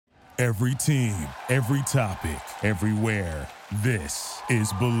Every team, every topic, everywhere. This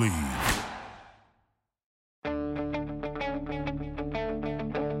is Believe.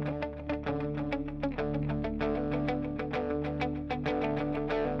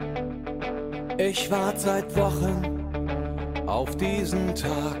 Ich warte seit Wochen auf diesen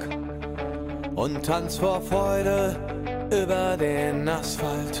Tag und tanz vor Freude über den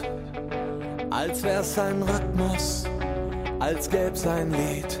Asphalt. Als wär's ein Rhythmus, als gäb's ein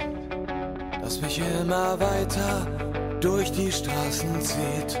Lied, das mich immer weiter durch die Straßen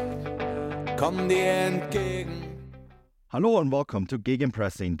zieht. Komm dir entgegen. Hello and welcome to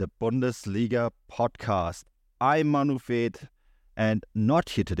Gegenpressing, the Bundesliga podcast. I'm Manu, and not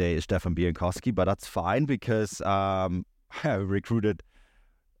here today is Stefan Bienkowski, but that's fine because I recruited,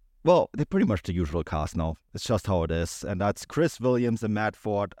 well, they're pretty much the usual cast now. It's just how it is. And that's Chris Williams and Matt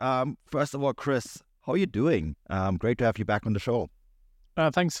Ford. First of all, Chris, how are you doing? Great to have you back on the show.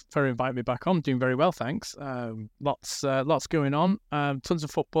 Thanks for inviting me back on. Doing very well, thanks. Lots going on. Tons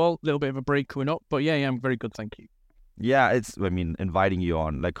of football, a little bit of a break coming up. But yeah, I'm very good, thank you. Yeah, inviting you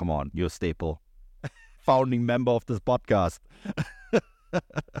on, like, come on, you're a staple. Founding member of this podcast.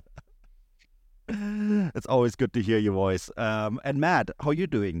 It's always good to hear your voice. And Matt, how are you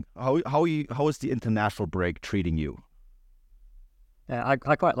doing? How is the international break treating you? I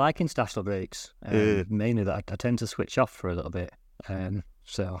quite like international breaks. Mainly that I tend to switch off for a little bit.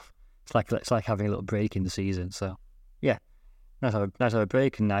 So it's like having a little break in the season. So yeah, nice to have a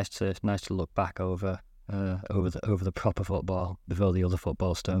break and nice to look back over the proper football before the other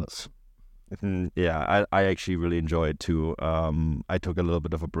football starts. Yeah, I actually really enjoy it too. I took a little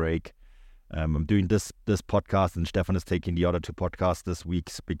bit of a break. I'm doing this podcast, and Stefan is taking the other two podcasts this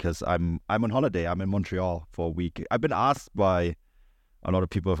week because I'm on holiday. I'm in Montreal for a week. I've been asked by a lot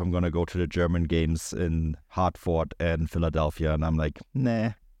of people if I'm going to go to the German games in Hartford and Philadelphia, and I'm like, nah,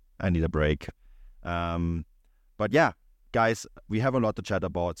 I need a break. But yeah, guys, we have a lot to chat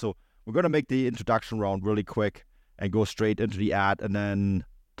about. So we're going to make the introduction round really quick and go straight into the ad and then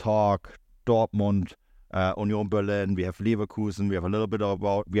talk Dortmund, Union Berlin. We have Leverkusen. We have a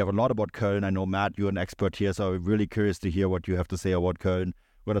lot about Köln. I know, Matt, you're an expert here, so I'm really curious to hear what you have to say about Köln.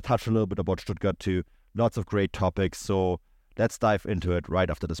 We're going to touch a little bit about Stuttgart too. Lots of great topics. So let's dive into it right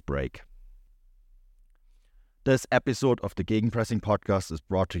after this break. This episode of the Gegenpressing podcast is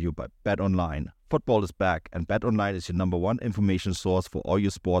brought to you by BetOnline. Football is back, and BetOnline is your number one information source for all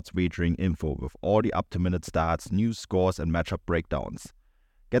your sports wagering info with all the up-to-minute stats, news, scores, and matchup breakdowns.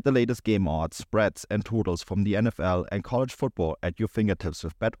 Get the latest game odds, spreads, and totals from the NFL and college football at your fingertips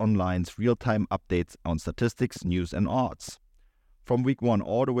with BetOnline's real-time updates on statistics, news, and odds. From Week 1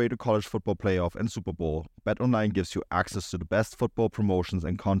 all the way to college football playoff and Super Bowl, BetOnline gives you access to the best football promotions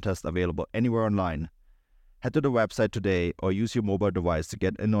and contests available anywhere online. Head to the website today or use your mobile device to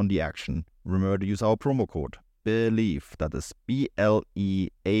get in on the action. Remember to use our promo code BELIEVE, that is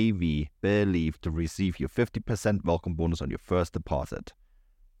BLEAV, BELIEVE, to receive your 50% welcome bonus on your first deposit.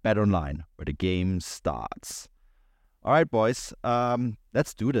 BetOnline, where the game starts. All right, boys,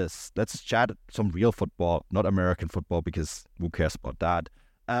 let's do this. Let's chat some real football, not American football, because who cares about that?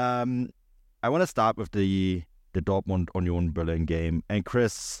 I want to start with the Dortmund Union Berlin game. And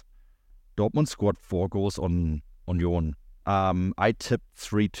Chris, Dortmund scored 4 goals on Union. I tipped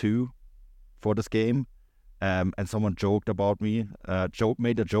 3-2 for this game, and someone joked about me.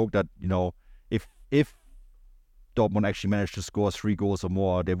 Made a joke that, you know, if Dortmund actually managed to score 3 goals or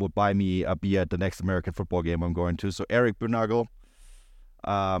more, they would buy me a beer at the next American football game I'm going to. So Eric Brunagel,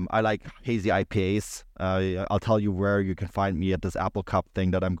 I like hazy IPAs. I'll tell you where you can find me at this Apple Cup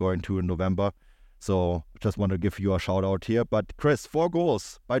thing that I'm going to in November. So just want to give you a shout out here. But Chris, 4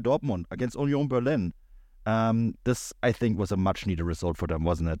 goals by Dortmund against Union Berlin. This, I think, was a much needed result for them,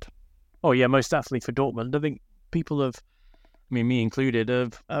 wasn't it? Oh yeah, most definitely for Dortmund. I think people have, me included,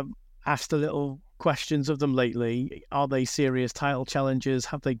 have asked a little questions of them lately. Are they serious title challengers?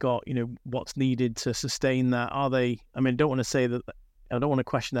 Have they got, what's needed to sustain that? Are they, I don't want to say that, I don't want to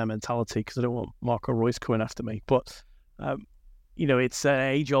question their mentality because I don't want Marco Reus coming after me, but it's an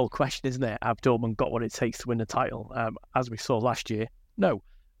age-old question, isn't it? Have Dortmund got what it takes to win the title? As we saw last year, no.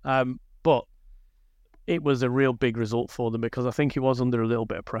 But it was a real big result for them because I think it was under a little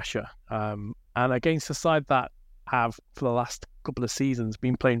bit of pressure. And against a side that have, for the last couple of seasons,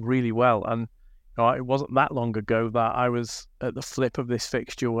 been playing really well. And it wasn't that long ago that I was at the flip of this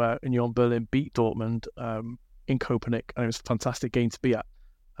fixture where Union Berlin beat Dortmund in Copenhagen, and it was a fantastic game to be at.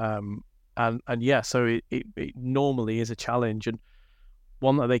 And yeah, so it normally is a challenge, and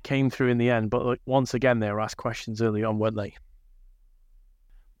one that they came through in the end. But once again, they were asked questions early on, weren't they?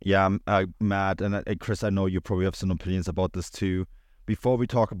 Yeah, Matt and Chris, I know you probably have some opinions about this too. before we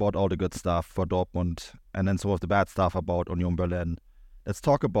talk about all the good stuff for Dortmund and then some of the bad stuff about Union Berlin, let's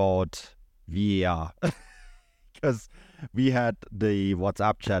talk about VAR. Because we had the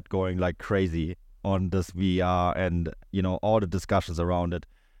WhatsApp chat going like crazy on this VAR and, all the discussions around it.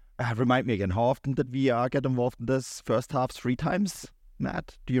 Remind me again, how often did VAR get involved in this first half? 3 times?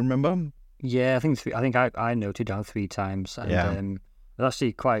 Matt, do you remember? Yeah, I think I noted down 3 times. And I was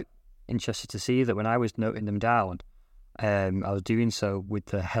actually quite interested to see that when I was noting them down, I was doing so with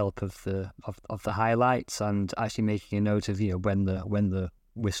the help of the highlights and actually making a note of when the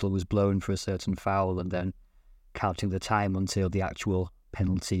whistle was blown for a certain foul and then counting the time until the actual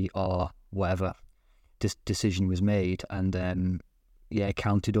penalty or whatever decision was made, and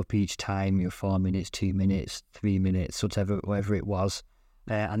counted up each time, 4 minutes, 2 minutes, 3 minutes, whatever it was,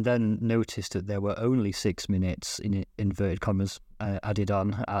 and then noticed that there were only 6 minutes in inverted commas added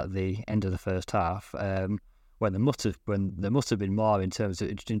on at the end of the first half, when there must have been more in terms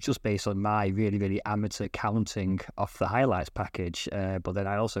of just based on my really, really amateur counting off the highlights package. But then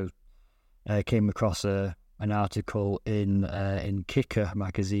I also came across an article in Kicker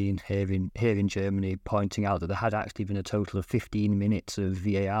magazine here in Germany pointing out that there had actually been a total of 15 minutes of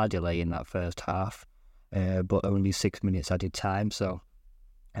VAR delay in that first half, but only 6 minutes added time. So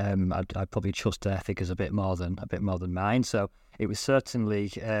I'd probably trust their figures a bit more than mine. So it was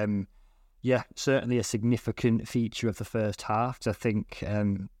certainly certainly a significant feature of the first half. I think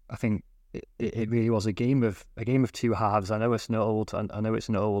it really was a game of 2 halves. I know it's an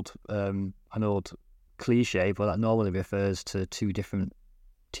old cliche, but that normally refers to 2 different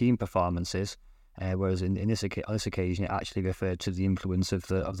team performances, whereas on this occasion it actually referred to the influence of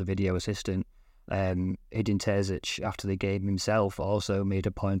the video assistant. Edin Terzic, after the game himself, also made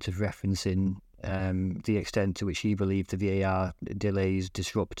a point of referencing the extent to which he believed the VAR delays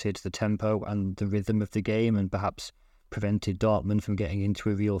disrupted the tempo and the rhythm of the game and perhaps prevented Dortmund from getting into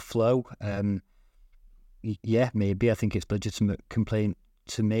a real flow. Maybe. I think it's a legitimate complaint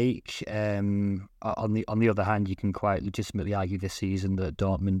to make. On the other hand, you can quite legitimately argue this season that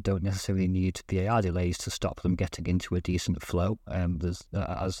Dortmund don't necessarily need VAR delays to stop them getting into a decent flow. There's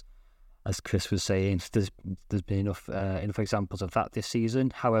as Chris was saying, there's been enough examples of that this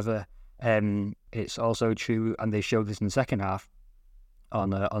season. However, it's also true, and they showed this in the second half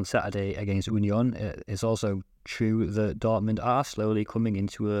on Saturday against Union. It's also true that Dortmund are slowly coming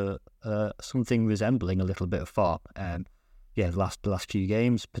into something resembling a little bit of form. The last few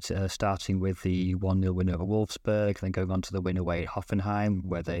games, starting with the 1-0 win over Wolfsburg, then going on to the win away at Hoffenheim,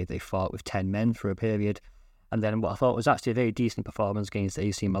 where they fought with 10 men for a period, and then what I thought was actually a very decent performance against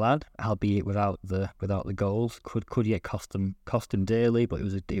AC Milan, albeit without the goals. Could yet cost them dearly, but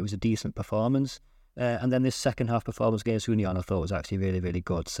it was a decent performance. And then this second half performance against Union, I thought was actually really, really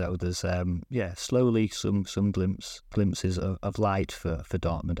good. So there's slowly some glimpses of light for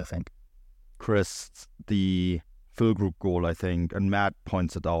Dortmund, I think. Chris, the full group goal, I think, and Matt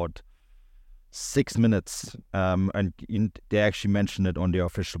points it out, 6 minutes, and they actually mentioned it on the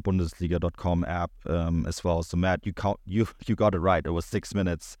official Bundesliga.com app as well. So Matt, you got it right. It was 6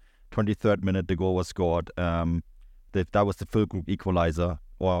 minutes. 23rd minute, the goal was scored. That was the full group equalizer,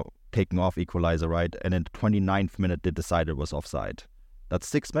 or taking off equalizer, right? And in the 29th minute, they decided it was offside. That's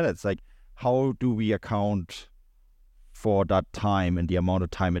 6 minutes. Like, how do we account for that time and the amount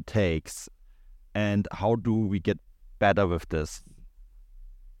of time it takes? And how do we get better with this?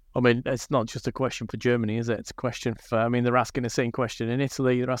 I mean, it's not just a question for Germany, is it? It's a question for, they're asking the same question in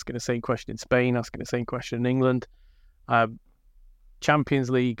Italy, they're asking the same question in Spain, asking the same question in England. Champions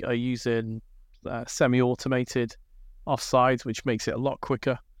League are using semi-automated offsides, which makes it a lot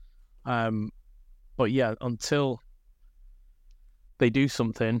quicker. But yeah, until they do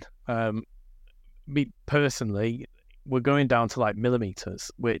something, me personally, we're going down to like millimeters,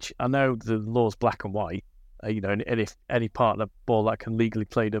 which I know the law's black and white. And if any part of the ball that can legally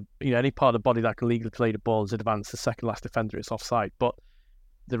play any part of the body that can legally play the ball is advanced the second last defender, it's offside. But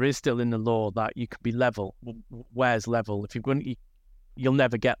there is still in the law that you could be level. Where's level? If you'll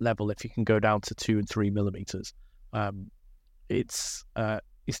never get level if you can go down to 2 and 3 millimeters. It's a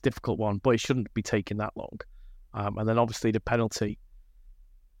difficult one, but it shouldn't be taking that long. And then obviously the penalty.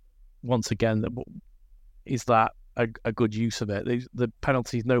 Once again, is that a good use of it? The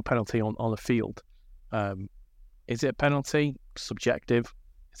penalty is no penalty on the field. Is it a penalty? Subjective.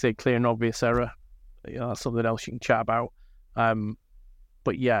 Is it a clear and obvious error? That's something else you can chat about.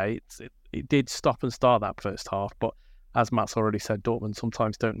 But yeah, it did stop and start that first half. But as Matt's already said, Dortmund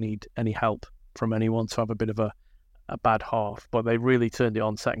sometimes don't need any help from anyone to have a bit of a bad half. But they really turned it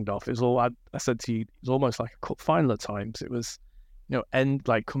on second half. It was all I said to you. It was almost like a cup final at times. It was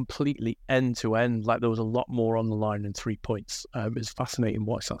completely end to end. Like there was a lot more on the line than 3 points. It's fascinating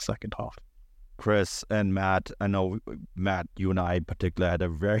watch that second half. Chris and Matt, I know, Matt, you and I in particular had a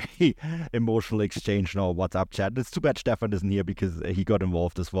very emotional exchange in our WhatsApp chat. It's too bad Stefan isn't here because he got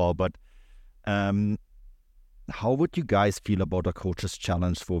involved as well. But how would you guys feel about a coach's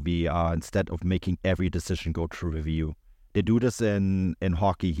challenge for VAR instead of making every decision go through review? They do this in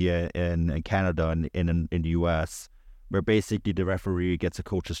hockey here in Canada and in the US, where basically the referee gets a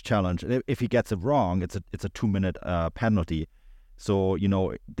coach's challenge. And if he gets it wrong, it's a 2-minute penalty. So,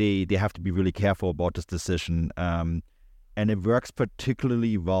 they have to be really careful about this decision. And it works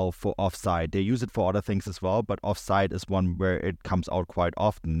particularly well for offside. They use it for other things as well, but offside is one where it comes out quite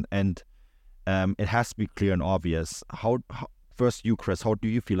often. And it has to be clear and obvious. First you, Chris, how do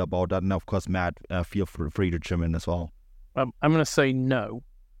you feel about that? And of course, Matt, feel free to chime in as well. I'm going to say no,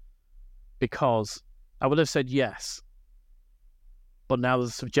 because I would have said yes, but now there's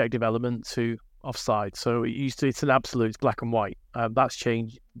a subjective element to offside. So it's an absolute, it's black and white. That's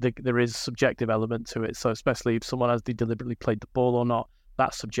changed. There is a subjective element to it. So especially if someone has deliberately played the ball or not,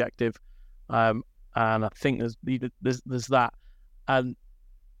 that's subjective. And I think there's that. And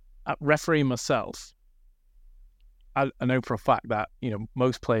refereeing myself, I know for a fact that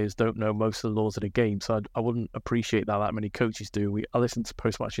most players don't know most of the laws of the game. So I wouldn't appreciate that many coaches do. I listen to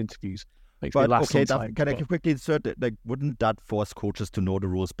post-match interviews. Can I quickly insert that? Like, wouldn't that force coaches to know the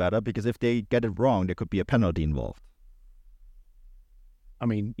rules better? Because if they get it wrong, there could be a penalty involved. I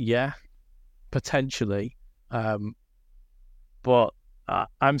mean, yeah, potentially, but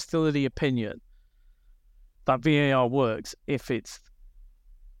I'm still of the opinion that VAR works if it's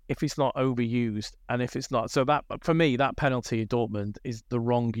not overused and if it's not. So that, for me, that penalty at Dortmund is the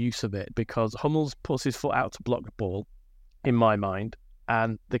wrong use of it, because Hummels puts his foot out to block the ball, in my mind,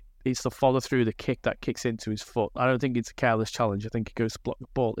 and it's the follow through, the kick that kicks into his foot. I don't think it's a careless challenge. I think it goes to block the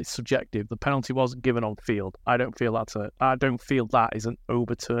ball. It's subjective. The penalty wasn't given on field. I don't feel that is an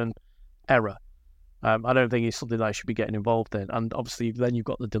overturned error. I don't think it's something that I should be getting involved in. And obviously, then you've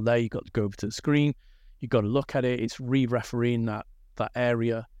got the delay. You've got to go over to the screen. You've got to look at it. It's re-refereeing that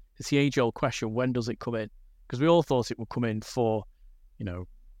area. It's the age-old question: when does it come in? Because we all thought it would come in for,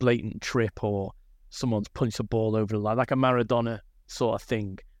 blatant trip or someone's punched the ball over the line, like a Maradona sort of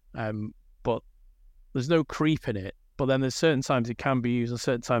thing. But there's no creep in it. But then there's certain times it can be used and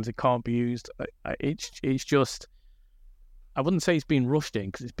certain times it can't be used. It's just, I wouldn't say it's been rushed in,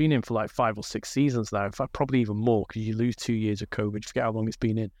 because it's been in for like 5 or 6 seasons now. In fact, probably even more, because you lose 2 years of COVID. Forget how long it's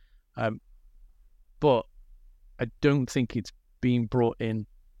been in. But I don't think it's been brought in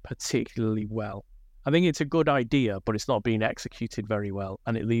particularly well. I think it's a good idea, but it's not being executed very well,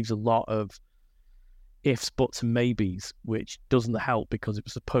 and it leaves a lot of ifs, buts, and maybes, which doesn't help because it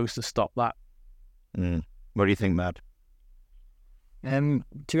was supposed to stop that. What do you think, Matt? To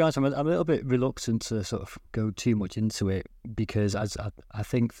be honest, I'm a little bit reluctant to sort of go too much into it, because I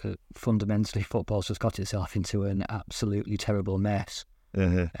think that fundamentally football's just got itself into an absolutely terrible mess.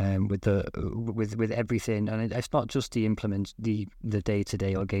 With everything, and it's not just the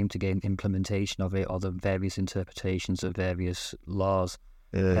day-to-day or game-to-game implementation of it, or the various interpretations of various laws.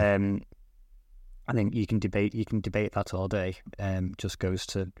 I think you can debate that all day. Just goes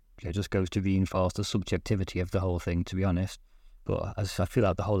to reinforce the subjectivity of the whole thing, to be honest. But I feel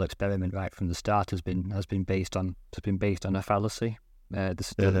like the whole experiment right from the start has been based on a fallacy.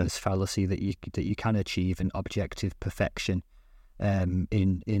 This fallacy that you can achieve an objective perfection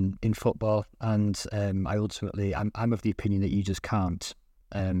in football, and I'm of the opinion that you just can't.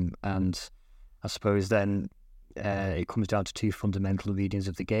 And I suppose then it comes down to 2 fundamental readings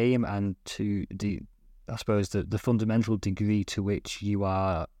of the game, and to the fundamental degree to which you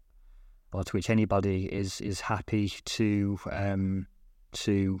are, or to which anybody is happy to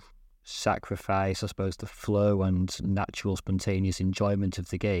sacrifice, I suppose, the flow and natural spontaneous enjoyment of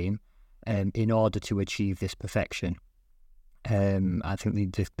the game in order to achieve this perfection. I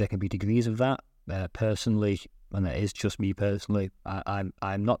think there can be degrees of that. Personally, and it is just me personally,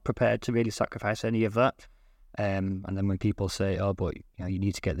 I'm not prepared to really sacrifice any of that. And then when people say, "Oh, but you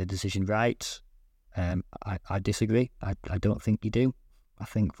need to get the decision right," I disagree. I don't think you do. I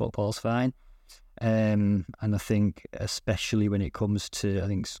think football's fine. And I think, especially when it comes to, I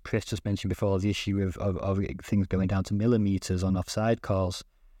think Chris just mentioned before, the issue of things going down to millimetres on offside calls.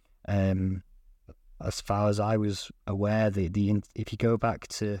 As far as I was aware, if you go back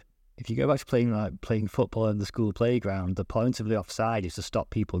to playing football in the school playground, the point of the offside is to stop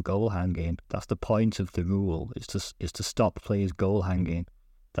people goal hanging. That's the point of the rule. Is to stop players goal hanging,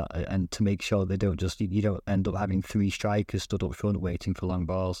 and to make sure you don't end up having 3 strikers stood up front waiting for long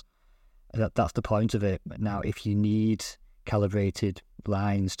balls. That's the point of it. Now, if you need calibrated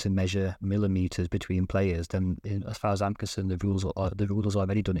lines to measure millimeters between players, then as far as I'm concerned, the rule has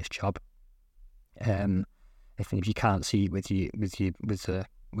already done its job. If you can't see it with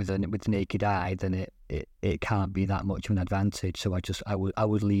the naked eye, then it can't be that much of an advantage. So I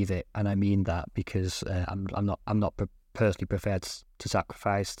would leave it, and I mean that because I'm not personally prepared to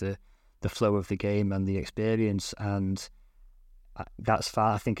sacrifice the flow of the game and the experience, and that's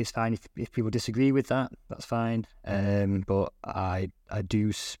fine. I think it's fine if people disagree with that. That's fine. But I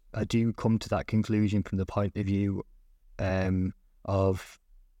do come to that conclusion from the point of view of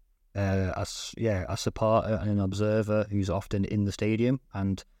a supporter and an observer who's often in the stadium,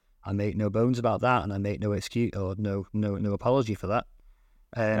 and I make no bones about that, and I make no excuse or no apology for that.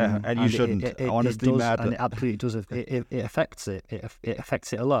 And you shouldn't. Honestly, Matt, and it absolutely does. It affects it. It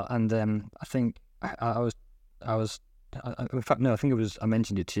affects it a lot. And I think I was. In fact, no. I think it was. I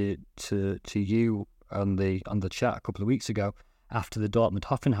mentioned it to you on the chat a couple of weeks ago after the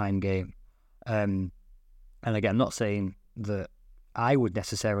Dortmund-Hoffenheim game. And again, I'm not saying that I would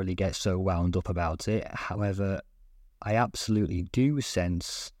necessarily get so wound up about it. However, I absolutely do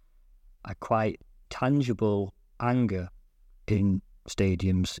sense a quite tangible anger in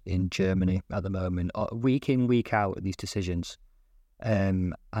stadiums in Germany at the moment, week in, week out, these decisions.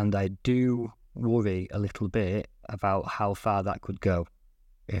 And I do worry a little bit about how far that could go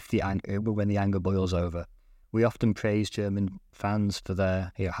when the anger boils over. We often praise German fans for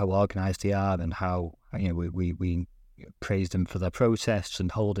their how organised they are, and how we praise them for their protests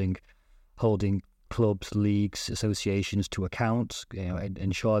and holding clubs, leagues, associations to account,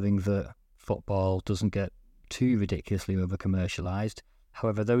 ensuring that football doesn't get too ridiculously over commercialised.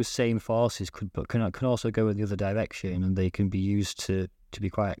 However, those same forces can also go in the other direction, and they can be used to be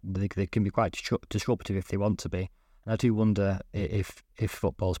quite disruptive if they want to be. And I do wonder if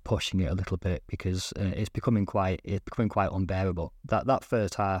football's pushing it a little bit, because it's becoming quite unbearable. That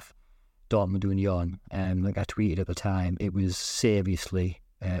first half, Dortmund Union, like I tweeted at the time, it was seriously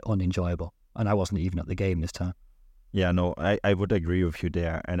unenjoyable, and I wasn't even at the game this time. Yeah, no, I would agree with you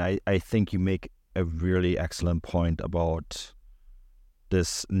there, and I think you make a really excellent point about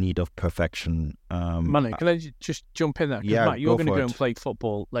this need of perfection. Manu, can I just jump in there? Yeah, Matt, you're going to go it. and play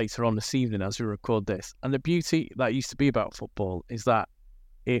football later on this evening as we record this. And the beauty that used to be about football is that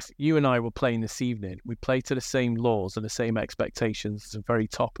if you and I were playing this evening, we play to the same laws and the same expectations at the very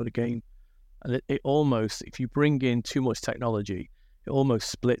top of the game. And it almost, if you bring in too much technology, it almost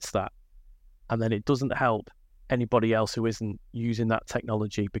splits that. And then it doesn't help anybody else who isn't using that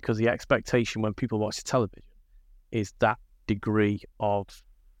technology, because the expectation when people watch the television is that degree of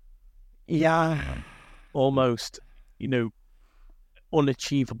almost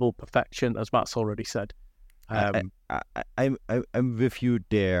unachievable perfection, as Matt's already said. I'm with you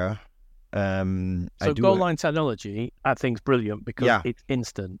there. So goal line technology, I think, is brilliant because it's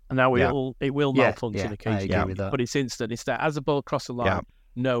instant, and now it will malfunction occasionally, but it's instant. It's there as the ball crosses the line.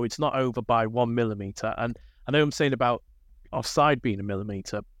 No, it's not over by 1 millimeter. And I know I'm saying about offside being a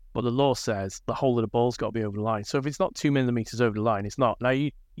millimeter, but the law says the whole of the ball's got to be over the line. So if it's not 2 millimeters over the line, it's not. Now,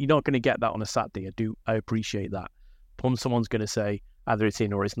 you're not going to get that on a Saturday. I appreciate that. Someone's going to say either it's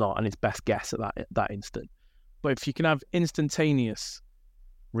in or it's not, and it's best guess at that instant. But if you can have instantaneous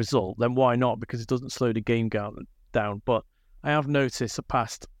result, then why not? Because it doesn't slow the game down. But I have noticed the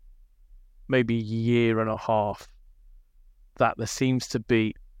past maybe year and a half that there seems to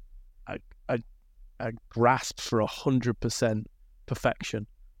be a grasp for 100% perfection,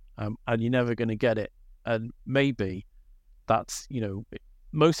 and you're never going to get it. And maybe that's,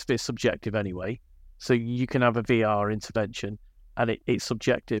 most of it's subjective anyway. So you can have a VR intervention and it's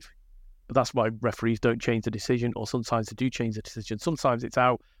subjective. But that's why referees don't change the decision, or sometimes they do change the decision. Sometimes it's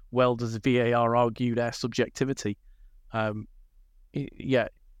how well does the VAR argue their subjectivity.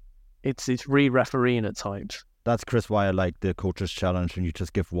 It's re-refereeing at times. That's, Chris, why I like the coach's challenge, and you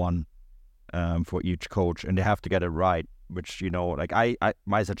just give one for each coach, and they have to get it right. Which,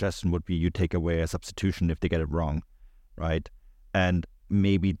 my suggestion would be you take away a substitution if they get it wrong, right? And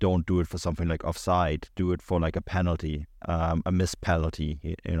maybe don't do it for something like offside. Do it for like a penalty, a missed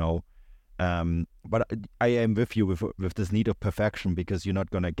penalty, But I am with you with this need of perfection, because you're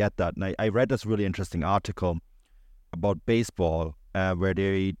not going to get that. And I read this really interesting article about baseball where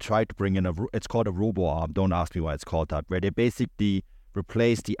they tried to bring in it's called a robo-arm. Don't ask me why it's called that. Where they basically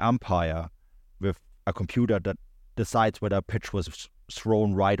replace the umpire with a computer that decides whether a pitch was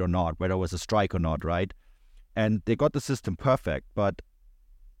thrown right or not, whether it was a strike or not, right? And they got the system perfect, but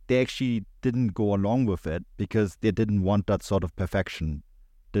they actually didn't go along with it because they didn't want that sort of perfection.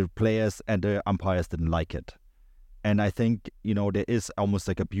 The players and the umpires didn't like it. And I think, there is almost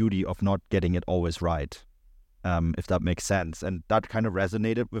like a beauty of not getting it always right. if that makes sense. And that kind of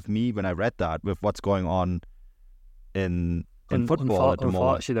resonated with me when I read that, with what's going on in football at the moment.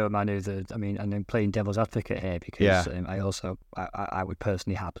 Unfortunately, though, Manu, and I'm playing devil's advocate here because I would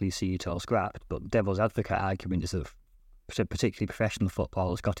personally happily see it all scrapped. But devil's advocate argument is that particularly professional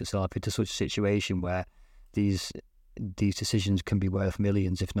football has got itself into such a situation where these decisions can be worth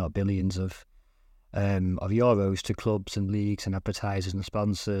millions, if not billions, of euros to clubs and leagues and advertisers and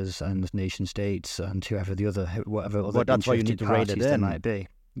sponsors and nation states and whatever other that's why you need to rein it in. There might be.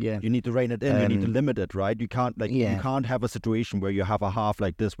 Yeah, you need to rein it in. You need to limit it, right? You can't you can't have a situation where you have a half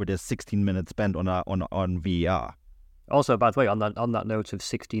like this where there's 16 minutes spent on VAR. Also, by the way, on that note of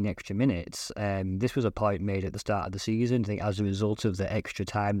 16 extra minutes, this was a point made at the start of the season. I think as a result of the extra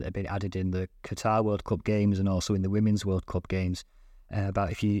time that had been added in the Qatar World Cup games and also in the Women's World Cup games,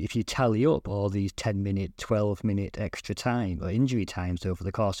 about if you tally up all these 10-minute, 12-minute extra time or injury times over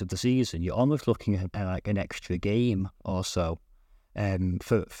the course of the season, you're almost looking at like an extra game or so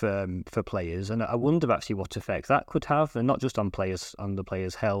for players. And I wonder actually what effect that could have, and not just on the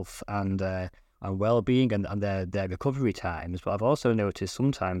players' health and well-being and their recovery times, but I've also noticed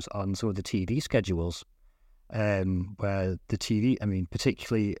sometimes on some of the TV schedules where the TV,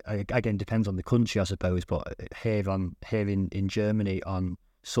 particularly, again, depends on the country, I suppose, but here in Germany on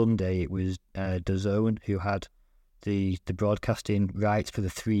Sunday, it was DAZN who had the broadcasting rights for the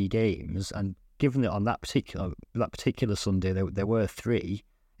 3 games, and given that on that particular Sunday there were 3,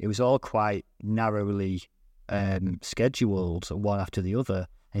 it was all quite narrowly scheduled, one after the other.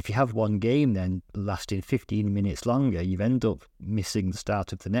 And if you have one game then lasting 15 minutes longer, you end up missing the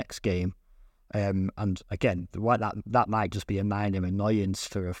start of the next game. And again, that might just be a minor annoyance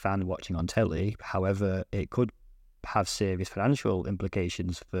for a fan watching on telly. However, it could have serious financial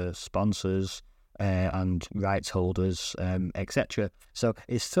implications for sponsors and rights holders, etc. So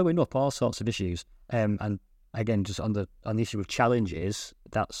it's throwing up all sorts of issues. And again, just on the issue of challenges,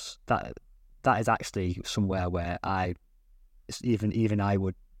 that is actually somewhere where even I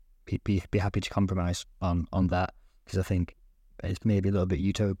would be happy to compromise on that, because I think it's maybe a little bit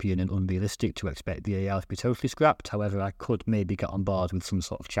utopian and unrealistic to expect the AR to be totally scrapped. However, I could maybe get on board with some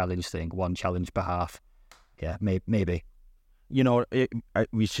sort of challenge thing, one challenge per half. Yeah, maybe.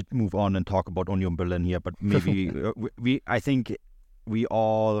 We should move on and talk about Union Berlin here, but maybe I think we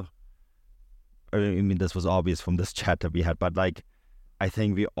all, this was obvious from this chat that we had, but I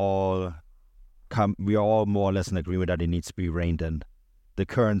think we are all more or less in agreement that it needs to be reined in. The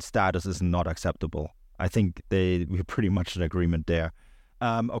current status is not acceptable. I think we're pretty much in agreement there.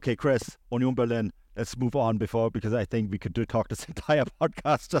 Okay, Chris, Union Berlin, let's move on because I think we could talk this entire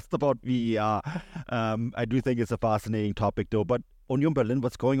podcast just about VAR. I do think it's a fascinating topic though, but Union Berlin,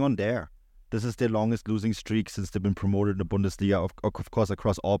 what's going on there? This is their longest losing streak since they've been promoted in the Bundesliga, of course,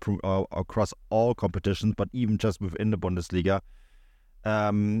 across all competitions, but even just within the Bundesliga.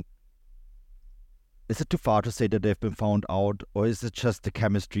 Is it too far to say that they've been found out, or is it just the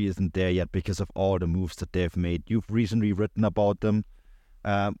chemistry isn't there yet because of all the moves that they've made? You've recently written about them.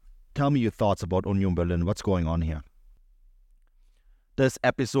 Tell me your thoughts about Union Berlin. What's going on here? This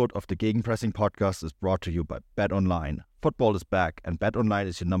episode of the Gegenpressing podcast is brought to you by BetOnline. Football is back, and BetOnline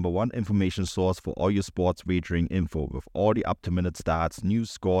is your number one information source for all your sports wagering info with all the up-to-minute stats, news,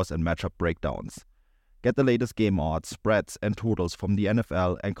 scores, and matchup breakdowns. Get the latest game odds, spreads, and totals from the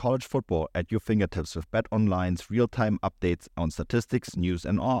NFL and college football at your fingertips with BetOnline's real-time updates on statistics, news,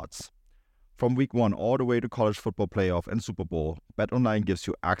 and odds. From Week 1 all the way to college football playoff and Super Bowl, BetOnline gives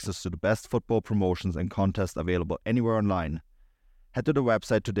you access to the best football promotions and contests available anywhere online. Head to the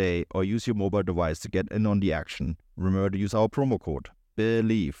website today or use your mobile device to get in on the action. Remember to use our promo code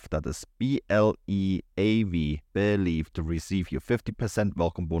BELIEVE, that is BLEAV, BELIEVE, to receive your 50%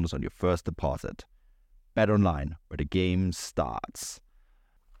 welcome bonus on your first deposit. BetOnline, where the game starts.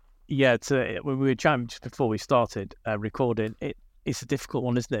 Yeah, when we were chatting just before we started recording, it's a difficult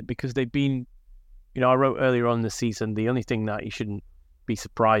one, isn't it? Because they've been, I wrote earlier on in the season, the only thing that you shouldn't be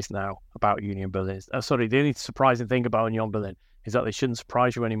surprised now about Union Berlin is, the only surprising thing about Union Berlin is that they shouldn't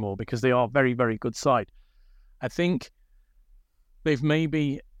surprise you anymore, because they are a very, very good side. I think they've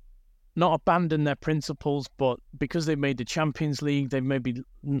maybe not abandoned their principles, but because they've made the Champions League, they've maybe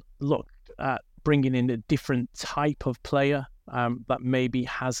looked at bringing in a different type of player that maybe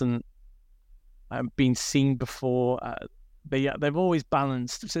hasn't been seen before. They've always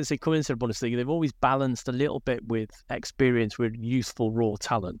balanced, since they come into the Bundesliga, they've always balanced a little bit with experience, with youthful raw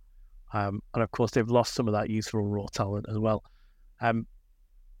talent. And of course, they've lost some of that youthful raw talent as well.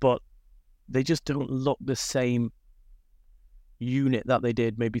 But they just don't look the same unit that they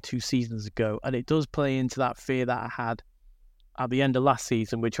did maybe 2 seasons ago. And it does play into that fear that I had at the end of last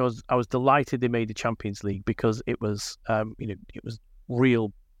season, which I was delighted they made the Champions League, because it was it was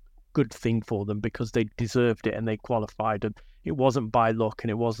real good thing for them, because they deserved it and they qualified, and it wasn't by luck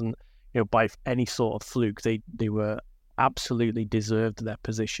and it wasn't by any sort of fluke. They were absolutely deserved their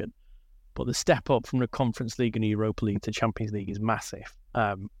position. But the step up from the Conference League and the Europa League to Champions League is massive,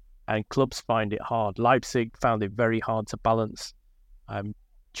 and clubs find it hard. Leipzig found it very hard to balance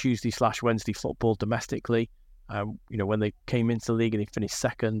Tuesday/Wednesday football domestically. When they came into the league and they finished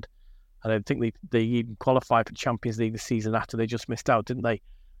second, and I think they even qualified for the Champions League the season after. They just missed out, didn't they?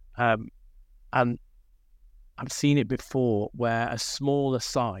 And I've seen it before where a smaller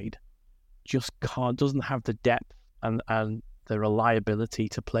side just doesn't have the depth and the reliability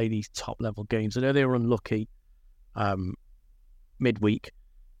to play these top level games. I know they were unlucky midweek,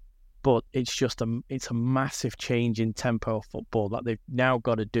 but it's a massive change in tempo of football that they've now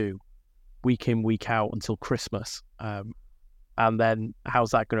got to do week in, week out until Christmas. And then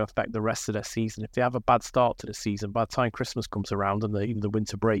how's that going to affect the rest of their season? If they have a bad start to the season, by the time Christmas comes around and even the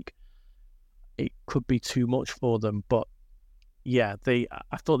winter break, it could be too much for them. But yeah,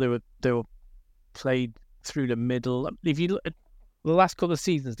 I thought they were played through the middle. If you look at the last couple of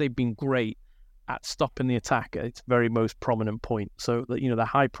seasons, they've been great at stopping the attack at its very most prominent point. So the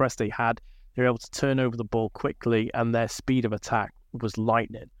high press they had, they were able to turn over the ball quickly, and their speed of attack was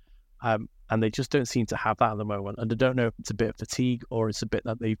lightning. And they just don't seem to have that at the moment. And I don't know if it's a bit of fatigue or it's a bit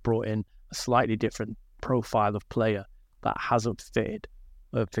that they've brought in a slightly different profile of player that hasn't fitted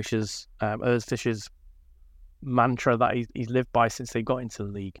Fischer's mantra that he's lived by since they got into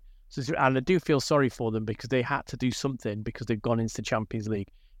the league. And I do feel sorry for them, because they had to do something, because they've gone into the Champions League.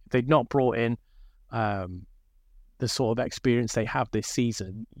 If they'd not brought in the sort of experience they have this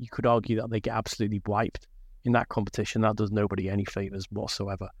season, you could argue that they get absolutely wiped in that competition. That does nobody any favours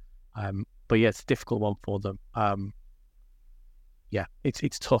whatsoever. But yeah, it's a difficult one for them.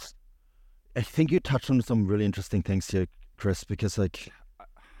 It's tough. I think you touched on some really interesting things here, Chris, because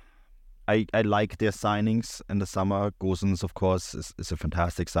I like their signings in the summer. Gosens, of course, is a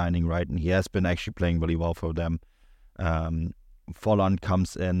fantastic signing, right? And he has been actually playing really well for them. Volland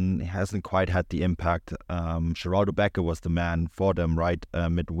comes in, he hasn't quite had the impact. Geraldo Becker was the man for them, right,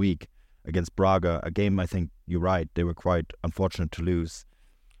 midweek against Braga. A game, I think you're right, they were quite unfortunate to lose.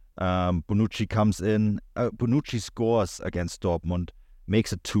 Bonucci comes in. Bonucci scores against Dortmund,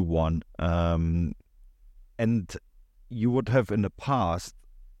 makes it 2-1. And you would have in the past,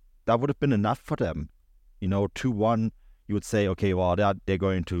 that would have been enough for them. 2-1, you would say, okay, well, they're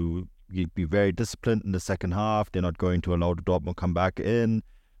going to be very disciplined in the second half. They're not going to allow the Dortmund come back in.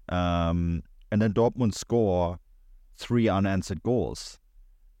 And then Dortmund score 3 unanswered goals.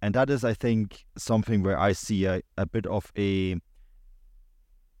 And that is, I think, something where I see a bit of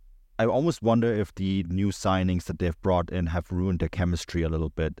I almost wonder if the new signings that they've brought in have ruined their chemistry a little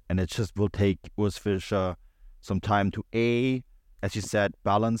bit. And it just will take Urs Fischer some time to, as you said,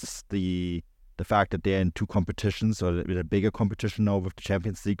 balance the fact that they're in 2 competitions, or with a bigger competition now with the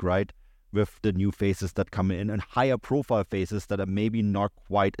Champions League, right? With the new faces that come in, and higher profile faces that are maybe not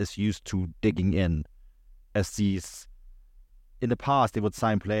quite as used to digging in as these. In the past, they would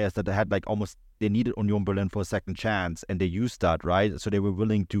sign players that had they needed Union Berlin for a second chance, and they used that, right? So they were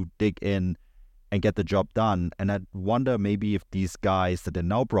willing to dig in and get the job done. And I wonder maybe if these guys that they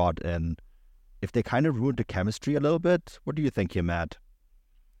now brought in, if they kind of ruined the chemistry a little bit. What do you think here, Matt?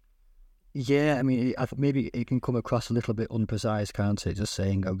 Yeah, I mean, I think maybe it can come across a little bit unprecise, can't it? Just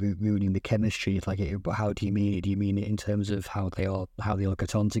saying ruining the chemistry. It's like, but how do you mean it? Do you mean it in terms of how they all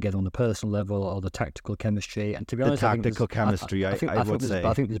get on together on the personal level, or the tactical chemistry? And to be honest, the tactical chemistry, I would say.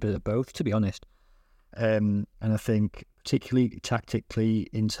 I think there's a bit of both, to be honest. And I think particularly tactically,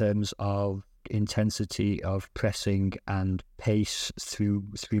 in terms of intensity of pressing and pace through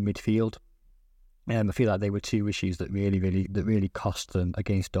midfield. I feel like they were 2 issues that really cost them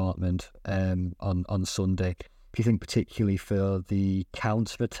against Dortmund on Sunday. If you think particularly for the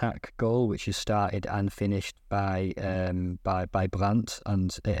counter-attack goal, which is started and finished by Brandt,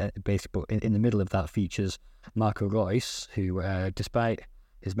 and basically in the middle of that features Marco Reus, who, despite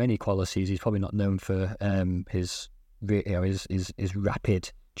his many qualities, he's probably not known for his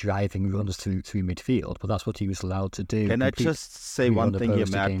rapid driving runs through midfield, but that's what he was allowed to do. Can I just say one thing here,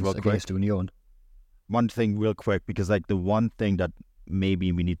 Matt, real quick? Against Union. One thing real quick, because the one thing that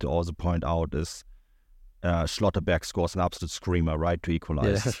maybe we need to also point out is Schlotterbeck scores an absolute screamer, right, to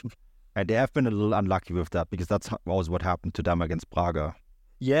equalize. Yeah. And they have been a little unlucky with that, because that's also what happened to them against Braga.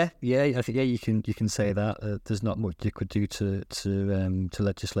 Yeah, I think you can say that. There's not much you could do to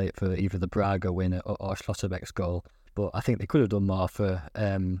legislate for either the Braga win or Schlotterbeck's goal, but I think they could have done more for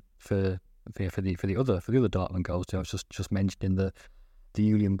for the other Dortmund goals. I was just mentioning the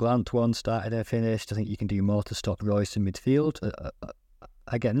Julian Brandt one started and finished. I think you can do more to stop Royce in midfield.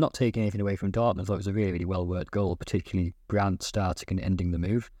 Again, not taking anything away from Dortmund, I thought it was a really, really well-worked goal, particularly Brandt starting and ending the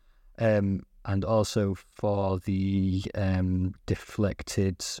move. And also for the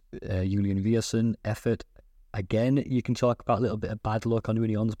deflected Julian Viersen effort. Again, you can talk about a little bit of bad luck on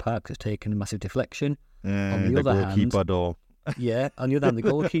Union's part because it's taken a massive deflection. On the other goalkeeper, hand, though. yeah, on the other hand, the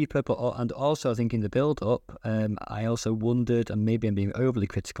goalkeeper, and also I think in the build-up, I also wondered, and maybe I'm being overly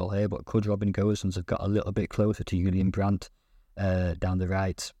critical here, but could Robin Gosens have got a little bit closer to Julian Brandt down the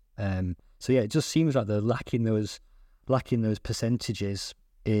right? So yeah, it just seems like they're lacking those percentages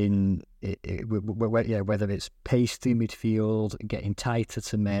in whether it's pace through midfield, getting tighter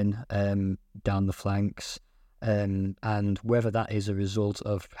to men down the flanks. And whether that is a result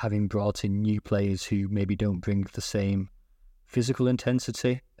of having brought in new players who maybe don't bring the same physical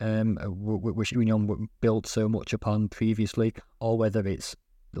intensity, which Union built so much upon previously, or whether it's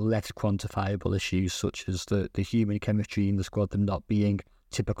less quantifiable issues such as the human chemistry in the squad, them not being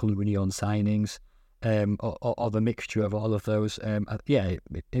typical Union signings, or the mixture of all of those.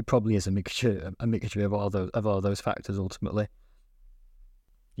 It probably is a mixture of all those factors ultimately.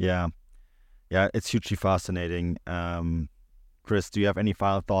 Yeah, it's hugely fascinating. Chris, do you have any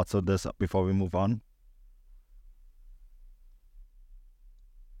final thoughts on this before we move on?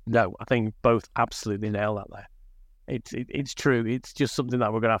 No, I think both absolutely nail that there. It's true. It's just something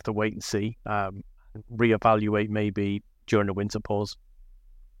that we're going to have to wait and see, reevaluate maybe during the winter pause.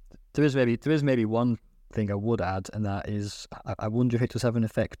 There is maybe one thing I would add, and that is I wonder if it does have an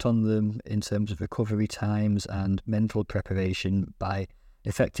effect on them in terms of recovery times and mental preparation by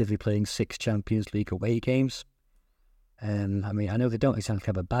effectively playing 6 Champions League away games. I know they don't exactly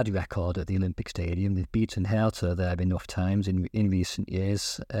have a bad record at the Olympic Stadium. They've beaten Hertha there enough times in recent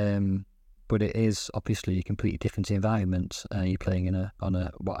years, but it is obviously a completely different environment. You're playing I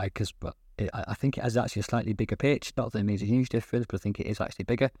think it has actually a slightly bigger pitch. Not that it makes a huge difference, but I think it is actually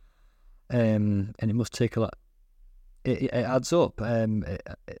bigger. And it must take a lot. It adds up.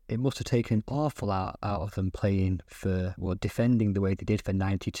 It must have taken an awful lot out of them defending the way they did for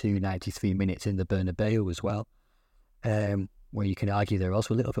 92, 93 minutes in the Bernabeu as well. Where you can argue they're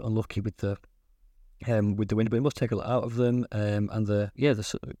also a little bit unlucky with the win, but it must take a lot out of them. And the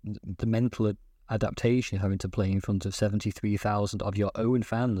mental adaptation of having to play in front of 73,000 of your own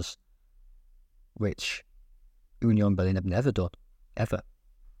fans, which Union Berlin have never done ever.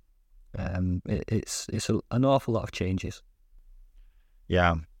 It's an awful lot of changes.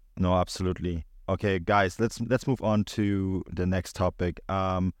 Yeah, no, absolutely. Okay, guys, let's move on to the next topic.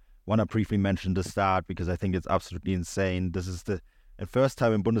 Want to briefly mention the start because I think it's absolutely insane. This is the first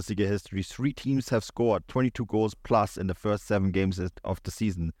time in Bundesliga history 3 teams have scored 22 goals plus in the first 7 games of the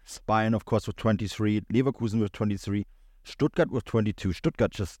season. Bayern, of course, with 23, Leverkusen with 23, Stuttgart with 22.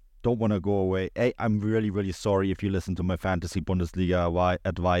 Stuttgart just don't want to go away. Hey, I'm really, really sorry if you listen to my fantasy Bundesliga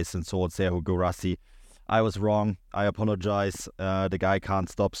advice and so on, Sergio Guarassi. I was wrong. I apologize. The guy can't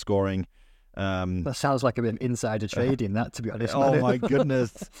stop scoring. That sounds like a bit of insider trading, that, to be honest. Oh, my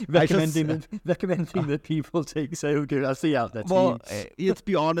goodness. recommending that people take Sergio Guarassi out their teams. Let's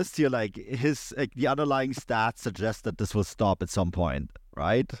be honest here. The underlying stats suggest that this will stop at some point,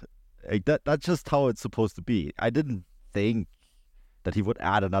 right? That's just how it's supposed to be. I didn't think that he would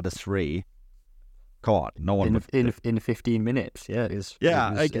add another 3. Come on, no one in 15 minutes. Yeah, it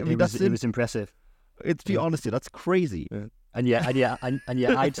was impressive. Let's be honest here, that's crazy. Yeah. And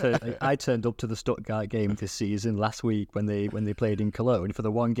I turned up to the Stuttgart game this season last week when they played in Cologne for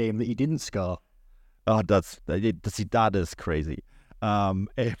the one game that he didn't score. Oh, that is crazy.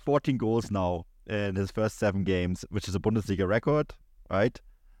 14 goals now in his first 7 games, which is a Bundesliga record, right?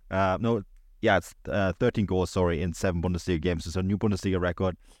 It's 13 goals, in 7 Bundesliga games. It's a new Bundesliga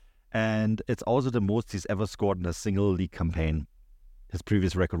record. And it's also the most he's ever scored in a single league campaign. His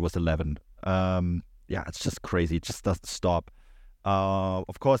previous record was 11. It's just crazy. It just doesn't stop.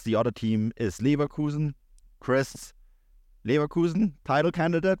 Of course, the other team is Leverkusen. Chris, Leverkusen, title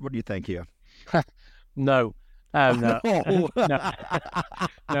candidate? What do you think here? No. No,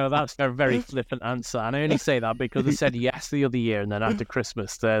 that's a very flippant answer. And I only say that because I said yes the other year, and then after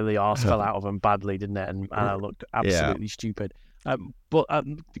Christmas, the arse fell out of them badly, didn't it? And I looked absolutely stupid. But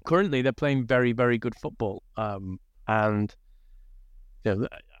currently, they're playing very, very good football. And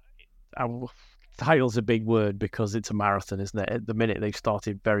title's a big word because it's a marathon, isn't it? At the minute, they've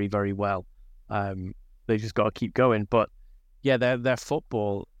started very, very well. They just got to keep going. But yeah, their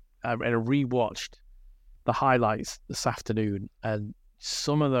football. And I rewatched the highlights this afternoon, and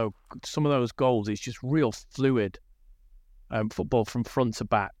some of those goals, it's just real fluid football from front to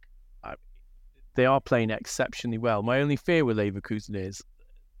back. they are playing exceptionally well. My only fear with Leverkusen is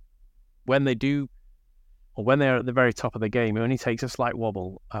when they do, or when they're at the very top of the game, it only takes a slight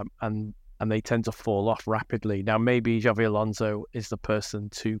wobble, and they tend to fall off rapidly. Now, maybe Xabi Alonso is the person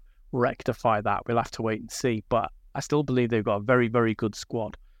to rectify that. We'll have to wait and see. But I still believe they've got a very, very good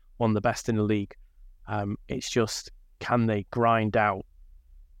squad, one of the best in the league. It's just, can they grind out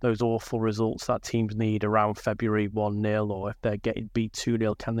those awful results that teams need around February 1-0, or if they're getting beat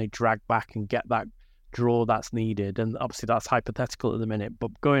 2-0, can they drag back and get that draw that's needed? And obviously that's hypothetical at the minute, but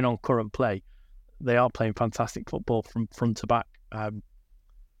going on current play, they are playing fantastic football from front to back.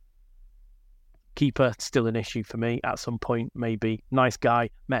 Keeper, still an issue for me at some point, maybe. Nice guy,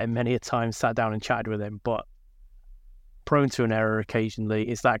 met him many a time, sat down and chatted with him, but prone to an error occasionally.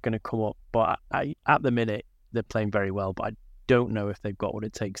 Is that going to come up? But at the minute, they're playing very well, but I don't know if they've got what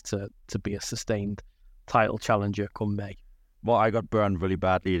it takes to be a sustained title challenger come May. Well, I got burned really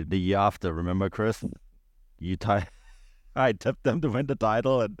badly the year after. Remember, Chris? I tipped them to win the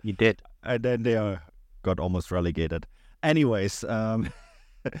title, and you did, and then they got almost relegated. Anyways, I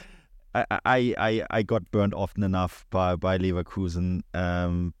got burned often enough by Leverkusen.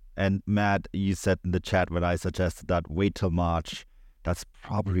 And Matt, you said in the chat when I suggested that wait till March. That's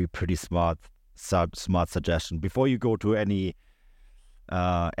probably a pretty smart suggestion. Before you go to anywhere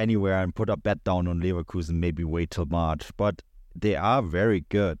and put a bet down on Leverkusen, maybe wait till March. But they are very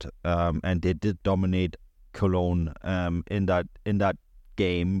good, and they did dominate Cologne in that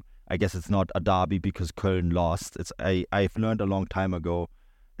game. I guess it's not a derby because Köln lost. I've learned a long time ago,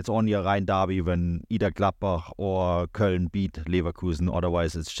 it's only a Rhein derby when either Gladbach or Köln beat Leverkusen.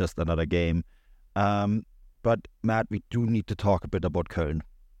 Otherwise, it's just another game. But Matt, we do need to talk a bit about Köln,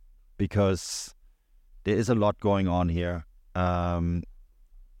 because there is a lot going on here. I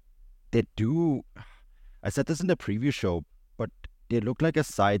said this in the preview show, but they look like a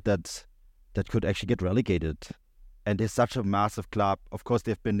side that could actually get relegated. And they're such a massive club. Of course,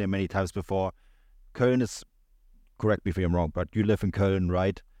 they've been there many times before. Köln is, correct me if I'm wrong, but you live in Köln,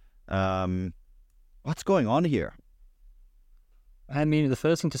 right? What's going on here? I mean, the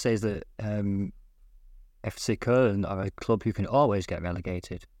first thing to say is that FC Köln are a club who can always get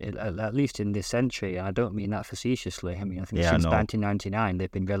relegated, at least in this century. And I don't mean that facetiously. I mean, I think since 1999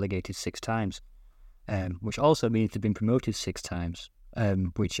 they've been relegated 6 times, which also means they've been promoted 6 times,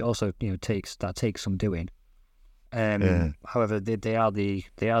 which also takes some doing. However, they are the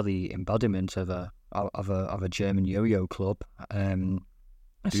embodiment of a German yo-yo club.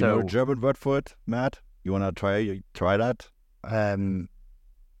 Do you know a German word for it, Matt? You want to try that?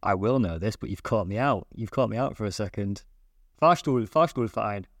 I will know this, but you've caught me out. You've caught me out for a second.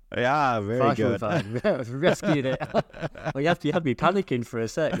 Fahrstuhlverein. Yeah, very good. Rescued it. Well, you had me panicking for a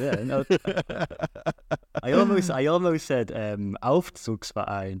sec. Yeah, no. I almost said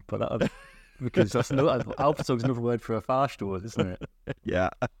Aufzugsverein, but because Aufzug's another word for a Fahrstuhl, isn't it? Yeah,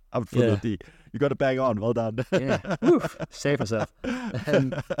 absolutely. Yeah. You got to bang on. Well done. Yeah. Woof. Save myself.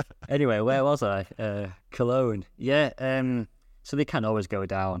 Anyway, where was I? Cologne. Yeah. So they can always go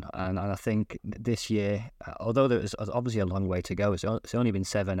down, and I think this year, although there's obviously a long way to go, it's only been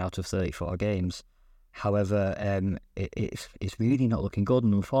 7 out of 34 games. However, it's really not looking good,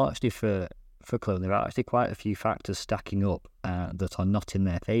 and unfortunately for Cologne, there are actually quite a few factors stacking up that are not in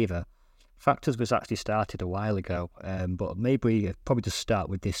their favour. Factors was actually started a while ago, but maybe probably just start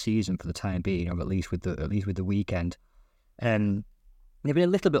with this season for the time being, or at least with the weekend. They've been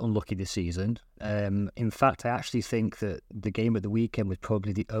a little bit unlucky this season. In fact, I actually think that the game at the weekend was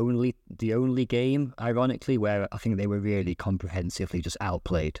probably the only game, ironically, where I think they were really comprehensively just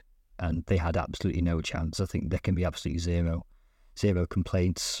outplayed, and they had absolutely no chance. I think there can be absolutely zero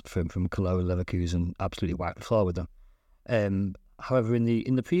complaints from Cologne. Leverkusen absolutely wiped the floor with them. However, in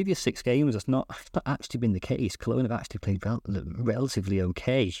the previous 6 games, that's not actually been the case. Cologne have actually played relatively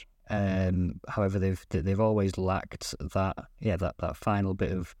okay. However, they've always lacked that final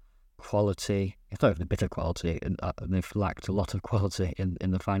bit of quality. It's not even a bit of quality, and they've lacked a lot of quality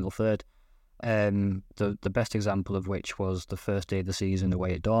in the final third. The best example of which was the first day of the season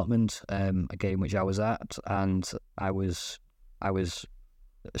away at Dortmund, a game which I was at, and I was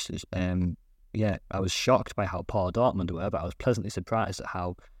shocked by how poor Dortmund were, but I was pleasantly surprised at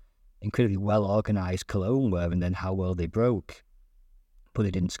how incredibly well organised Cologne were, and then how well they broke. But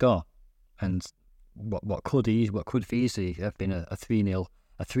they didn't score, and what could easily have been a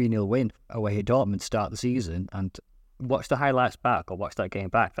 3-0 win away at Dortmund to start the season. And watch the highlights back, or watch that game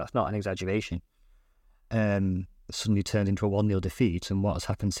back. That's not an exaggeration. Suddenly turned into a 1-0 defeat, and what has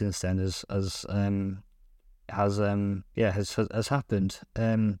happened since then has happened.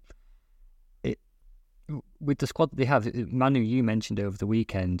 with the squad that they have, Manu, you mentioned over the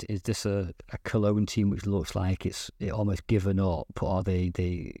weekend, is this a Cologne team which looks like it's almost given up, or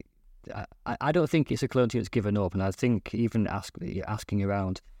I don't think it's a Cologne team that's given up, and I think even asking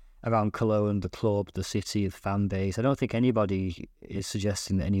around Cologne, the club, the city, the fan base, I don't think anybody is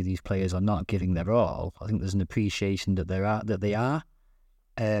suggesting that any of these players are not giving their all. I think there's an appreciation that they are,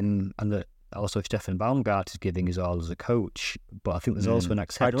 and that also Stefan Baumgart is giving his all as a coach, but I think there's also an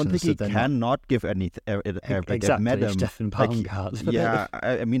acceptance. I don't think he cannot give anything. Exactly, Stefan Baumgart. Yeah,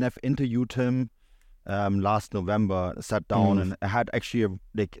 I mean, I've interviewed him last November, sat down, and I had actually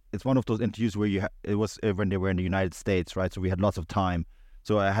it's one of those interviews where it was when they were in the United States, right? So we had lots of time,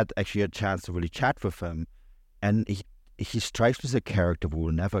 so I had actually a chance to really chat with him, and he strikes me as a character who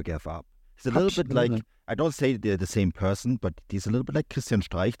will never give up. He's a little bit like, I don't say they're the same person, but he's a little bit like Christian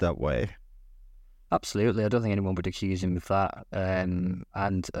Streich that way. Absolutely, I don't think anyone would accuse him of that, and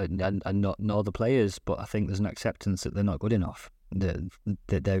not nor the players. But I think there's an acceptance that they're not good enough. They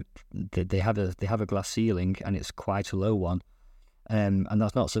have a glass ceiling, and it's quite a low one. And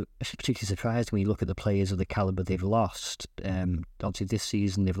that's not so particularly surprising when you look at the players of the calibre they've lost. Obviously, this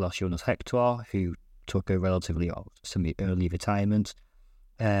season they've lost Jonas Hector, who took a relatively semi-early retirement.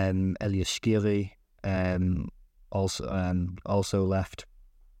 Elias Skiri also left.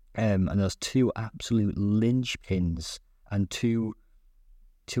 And there's two absolute linchpins and two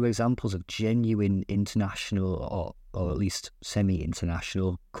examples of genuine international or at least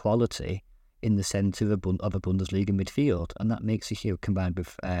semi-international quality in the centre of a Bundesliga midfield, and that makes a huge, combined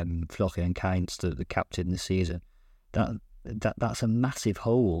with Florian Kainz, the captain this season, that's a massive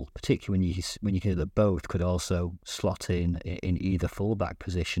hole, particularly when you hear that both could also slot in either fullback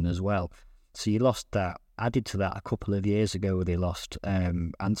position as well. So you lost that. Added to that, a couple of years ago, they lost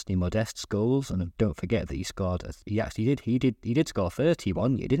Anthony Modeste's goals, and don't forget that he scored. He did score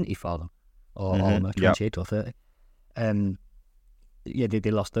 31, didn't he, for them, or almost 28 or 30.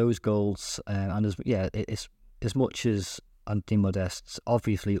 They lost those goals, and it's as much as Anthony Modeste's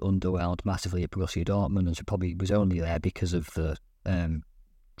obviously underwhelmed massively at Borussia Dortmund, and probably was only there because of the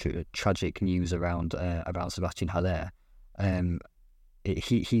tragic news around Sebastian Haller.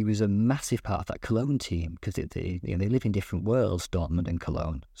 He was a massive part of that Cologne team, because they live in different worlds, Dortmund and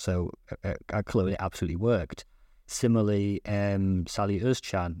Cologne. So at Cologne it absolutely worked. Similarly, Salih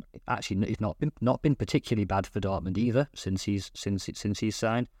Özcan, actually he's not been particularly bad for Dortmund either since he's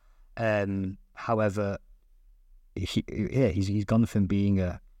signed. However, he's gone from being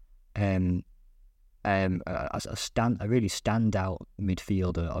a really standout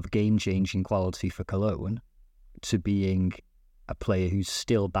midfielder of game-changing quality for Cologne to being a player who's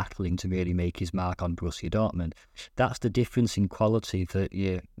still battling to really make his mark on Borussia Dortmund. That's the difference in quality that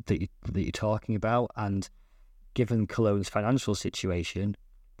you're talking about. And given Cologne's financial situation,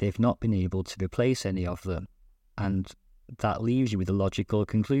 they've not been able to replace any of them. And that leaves you with a logical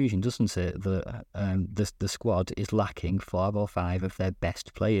conclusion, doesn't it? That the squad is lacking 4 or 5 of their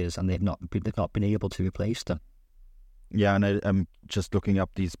best players, and they've not been able to replace them. Yeah, and I'm just looking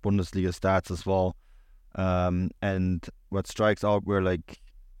up these Bundesliga stats as well. And what strikes out were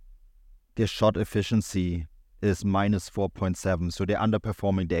their shot efficiency is minus 4.7, so they're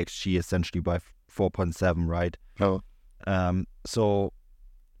underperforming the XG essentially by 4.7, right? Oh.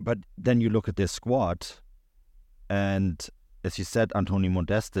 But then you look at their squad, and as you said, Anthony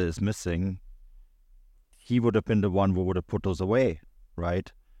Modeste is missing. He would have been the one who would have put those away,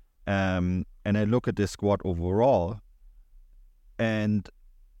 right? And I look at this squad overall, and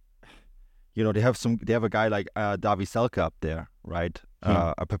they have a guy like Davy Selke up there, right?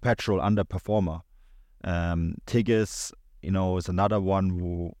 A perpetual underperformer. Tigges, is another one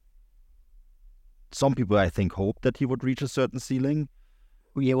who some people, I think, hoped that he would reach a certain ceiling.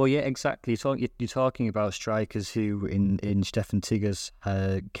 Yeah, exactly. You're talking about strikers who, in Stefan Tigges,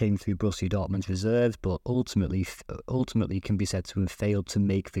 came through Borussia Dortmund's reserves, but ultimately can be said to have failed to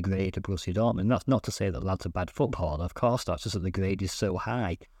make the grade of Borussia Dortmund. That's not to say that lad's a bad footballer, of course. That's just that the grade is so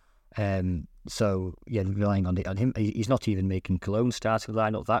high. Relying on him, he's not even making Cologne starting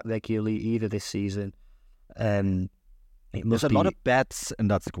lineup that regularly either this season. There's a lot of bats in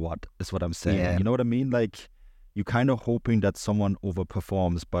that squad, is what I'm saying. Yeah. You know what I mean? You're kind of hoping that someone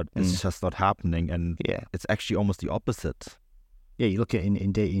overperforms, but it's just not happening, and it's actually almost the opposite. Yeah, you look at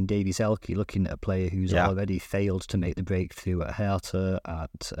in Davy Selke, you're looking at a player who's already failed to make the breakthrough at Hertha,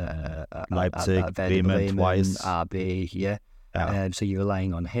 at Leipzig, at Bremen twice, RB. So you're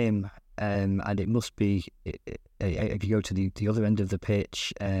relying on him, and it must be if you go to the other end of the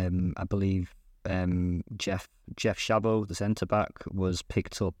pitch. I believe Jeff Chabot, the centre back, was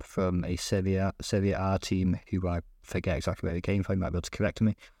picked up from a Serie A team who I forget exactly where he came from. You might be able to correct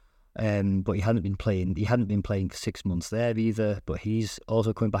me. But he hadn't been playing. He hadn't been playing for 6 months there either. But he's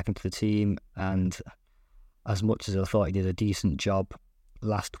also coming back into the team, and as much as I thought he did a decent job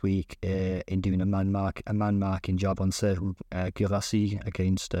last week in doing a man marking job on Serhou Guirassy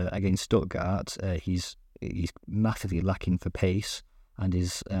against Stuttgart, he's massively lacking for pace and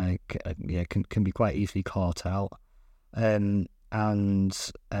can be quite easily caught out. Not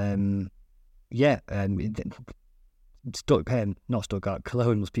Stuttgart,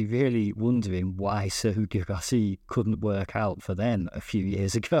 Cologne must be really wondering why Serhou Guirassy couldn't work out for them a few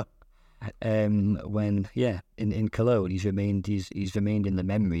years ago. When in Cologne he's remained in the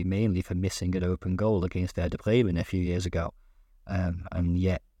memory mainly for missing an open goal against Werder Bremen a few years ago, and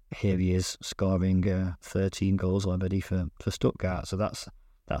yet here he is scoring 13 goals already for Stuttgart. So that's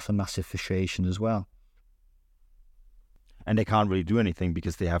a massive frustration as well. And they can't really do anything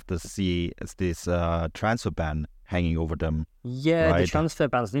because they have this transfer ban hanging over them. Yeah, right? The transfer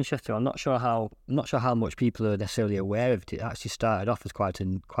ban is interesting. I'm not sure how much people are necessarily aware of it. It actually started off as quite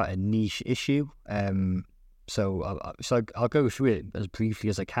a niche issue. So I'll go through it as briefly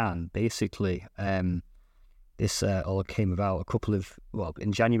as I can. Basically, this all came about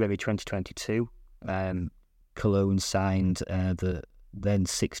in January 2022. Cologne signed the then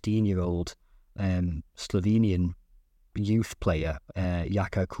 16-year-old Slovenian youth player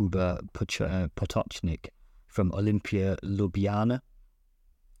Jakub Potočnik from Olimpia Ljubljana,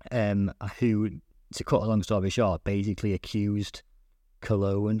 who, to cut a long story short, basically accused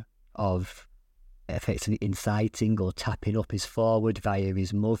Cologne of effectively inciting or tapping up his forward via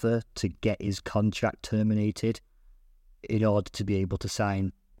his mother to get his contract terminated in order to be able to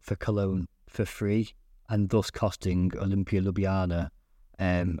sign for Cologne for free, and thus costing Olimpia Ljubljana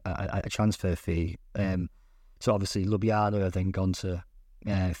a transfer fee. So obviously Ljubljana have then gone to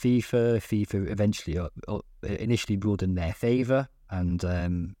FIFA. FIFA eventually initially ruled in their favour and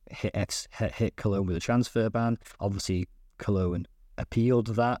hit Cologne with a transfer ban. Obviously Cologne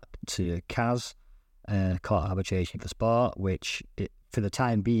appealed that to CAS, Court of Arbitration for Sport, which for the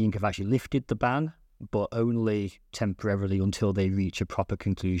time being have actually lifted the ban, but only temporarily until they reach a proper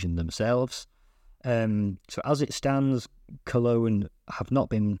conclusion themselves. So as it stands, Cologne have not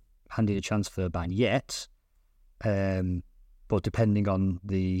been handed a transfer ban yet, but depending on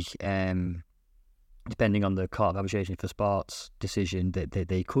the Court of Arbitration for Sport's decision, that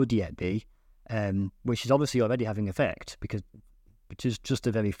they could yet be, which is obviously already having effect, because which is just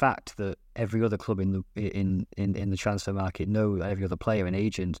the very fact that every other club in the transfer market every other player and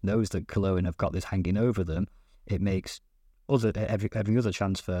agent knows that Cologne have got this hanging over them. It makes every other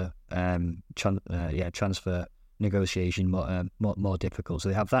transfer negotiation more difficult. So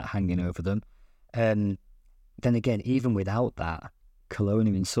they have that hanging over them. Then again, even without that, Cologne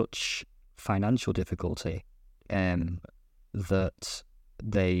are in such financial difficulty that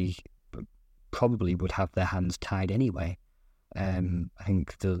they probably would have their hands tied anyway. I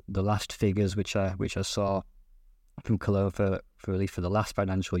think the last figures which I saw from Cologne for at least for the last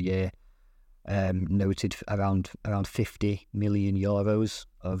financial year noted around 50 million euros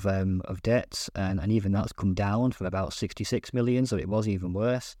of debts, and even that's come down from about 66 million, so it was even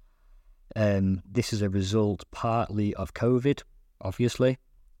worse. This is a result partly of COVID, obviously,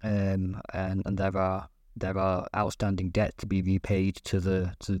 and there are outstanding debt to be repaid to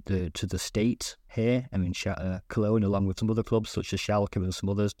the state here. I mean, Cologne, along with some other clubs such as Schalke and some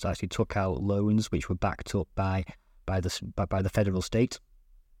others, actually took out loans which were backed up by the federal state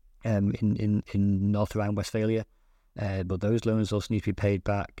in North Rhine-Westphalia. But those loans also need to be paid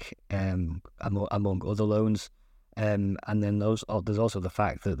back, among other loans. And then there's also the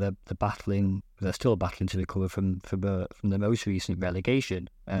fact that they're still battling to recover from the most recent relegation,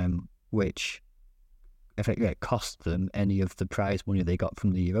 which effectively cost them any of the prize money they got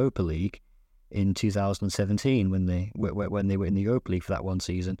from the Europa League in 2017 when they were in the Europa League for that one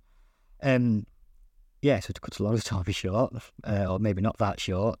season. So to cut a long story short, or maybe not that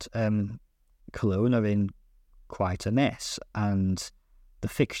short, Cologne are in quite a mess, and the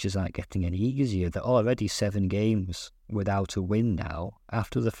fixtures aren't getting any easier. They're already 7 games without a win now.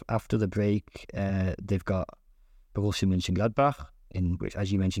 After the break, they've got Borussia Mönchengladbach, which,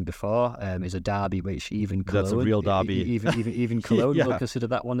 as you mentioned before, is a derby which even Cologne, that's a real derby. Even Cologne will consider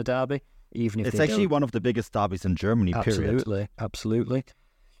that one a derby. Even if it's actually one of the biggest derbies in Germany. Absolutely.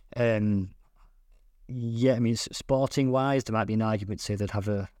 I mean, sporting wise, there might be an argument to say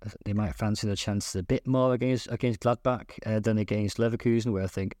they might fancy their chances a bit more against Gladbach than against Leverkusen, where I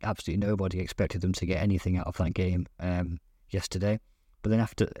think absolutely nobody expected them to get anything out of that game yesterday. But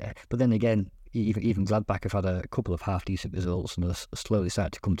then again, even Gladbach have had a couple of half decent results and are slowly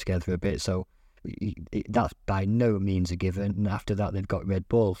starting to come together a bit. So that's by no means a given. And after that, they've got Red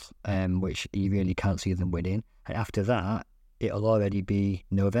Bull, which you really can't see them winning. And after that, it'll already be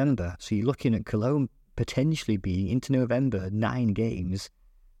November. So you're looking at Cologne potentially being into November, 9 games,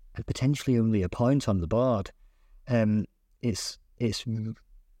 and potentially only a point on the board. It's a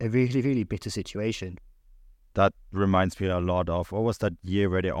really, really bitter situation. That reminds me a lot of, what was that year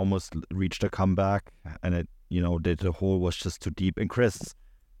where they almost reached a comeback and it, the hole was just too deep. And Chris,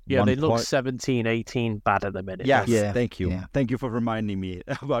 yeah, they look 17, 18 bad at the minute. Yes, yeah, thank you. Yeah. Thank you for reminding me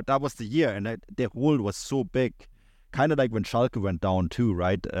about that was the year, and the hole was so big, kind of like when Schalke went down too,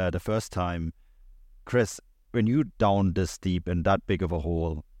 right? The first time. Chris, when you down this deep in that big of a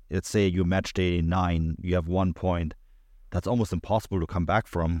hole, let's say you match day 9, you have 1 point, that's almost impossible to come back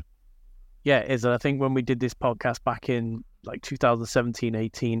from. Yeah, it is. And I think when we did this podcast back in like 2017,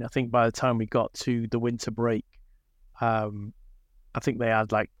 18, I think by the time we got to the winter break, I think they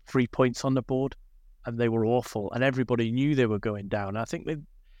had like 3 points on the board and they were awful and everybody knew they were going down. I think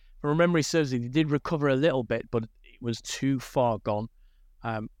from memory serves, they did recover a little bit, but it was too far gone.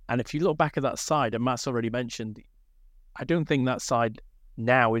 And if you look back at that side, and Matt's already mentioned, I don't think that side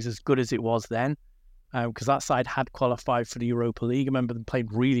now is as good as it was then, because that side had qualified for the Europa League. I remember them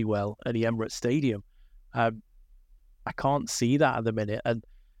played really well at the Emirates Stadium. I can't see that at the minute. And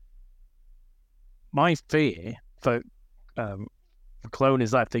my fear for Cologne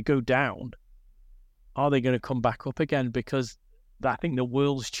is that if they go down, are they going to come back up again? Because I think the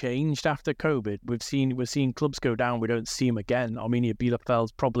world's changed after COVID. We're seeing clubs go down. We don't see them again. Arminia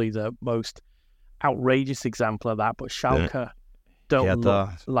Bielefeld's probably the most outrageous example of that. But Schalke don't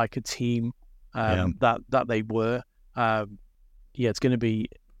look like a team that they were. It's going to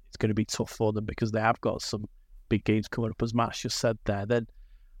be tough for them because they have got some big games coming up, as Matt just said there. Then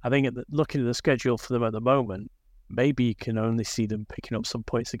I think looking at the schedule for them at the moment, maybe you can only see them picking up some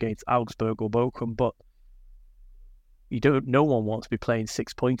points against Augsburg or Bochum, but no one wants to be playing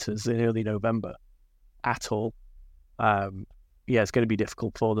 6-pointers in early November at all. It's going to be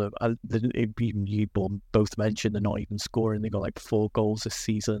difficult for them. You both mentioned they're not even scoring. They got like 4 goals this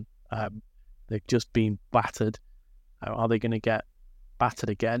season. They've just been battered. Are they going to get battered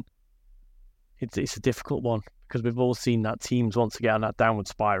again? It's a difficult one because we've all seen that teams once again on that downward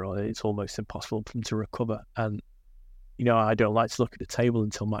spiral. It's almost impossible for them to recover. And I don't like to look at the table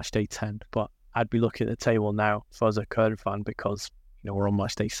until match day 10, but I'd be looking at the table now as a Köln fan because we're on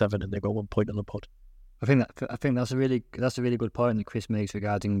match day 7 and they've got 1 point on the pod. I think that's a really good point that Chris makes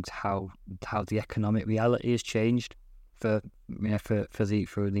regarding how the economic reality has changed for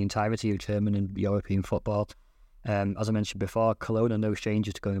the entirety of German and European football. As I mentioned before, Cologne are no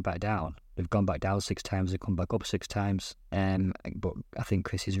strangers to going back down. They've gone back down 6 times. They've come back up 6 times. But I think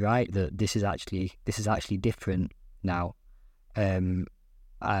Chris is right that this is actually different now.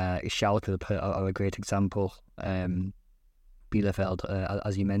 Schalke are a great example. Bielefeld,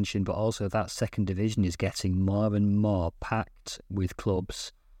 as you mentioned, but also that second division is getting more and more packed with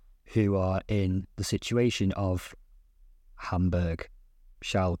clubs who are in the situation of Hamburg,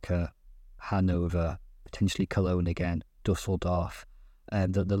 Schalke, Hanover, potentially Cologne again, Dusseldorf,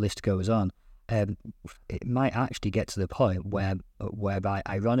 the list goes on. It might actually get to the point whereby,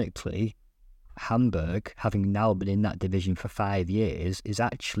 ironically, Hamburg, having now been in that division for 5 years, is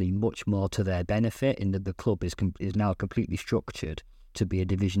actually much more to their benefit in that the club is now completely structured to be a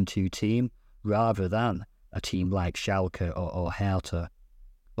Division 2 team rather than a team like Schalke or Hertha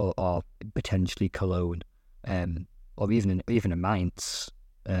or potentially Cologne or even a Mainz,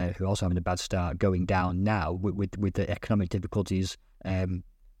 who are also having a bad start, going down now with the economic difficulties that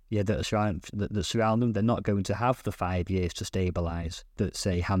surround them. They're not going to have the 5 years to stabilise that,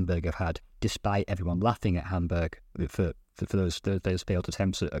 say, Hamburg have had, despite everyone laughing at Hamburg for those failed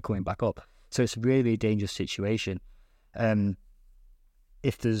attempts at coming back up. So it's a really dangerous situation.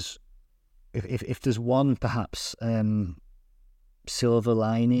 If there's one perhaps silver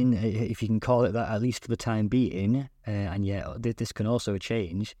lining, if you can call it that, at least for the time being, and yet this can also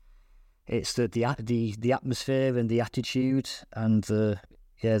change, it's that the atmosphere and the attitude and the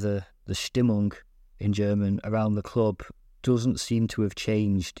Stimmung in German around the club doesn't seem to have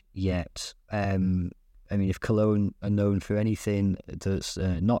changed yet. If Cologne are known for anything that's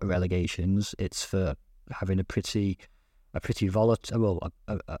not relegations, it's for having a pretty volatile,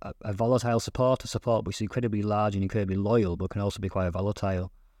 a volatile support, a support which is incredibly large and incredibly loyal, but can also be quite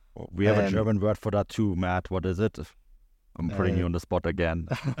volatile. We have a German word for that too, Matt. What is it? I'm putting you on the spot again.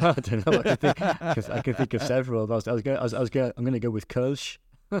 I don't know. I can think of several. I'm going to go with Kölsch.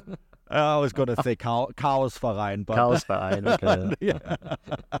 I was going to say Chaosverein, but Chaosverein. Okay.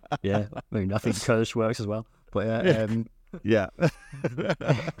 Yeah. I think Kölsch works as well. But yeah.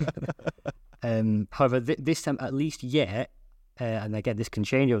 However, this time at least yet, and again this can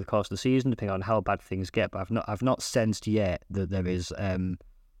change over the course of the season depending on how bad things get. But I've not sensed yet that there is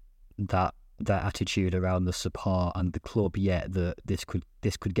that attitude around the support and the club yet that this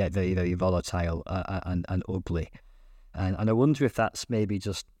could get very, very volatile and ugly. And I wonder if that's maybe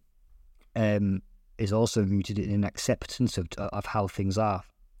just is also rooted in an acceptance of how things are.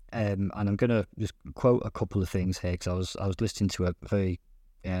 And I'm going to just quote a couple of things here because I was listening to a very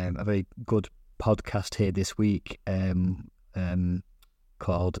good podcast here this week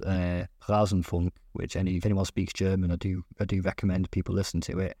called Rasenfunk, which if anyone speaks German, I do recommend people listen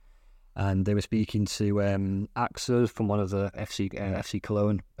to it. And they were speaking to Axel from one of the FC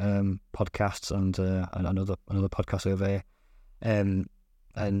Cologne podcasts and another podcast over here, and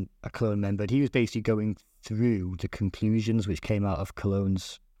a Cologne member. And he was basically going through the conclusions which came out of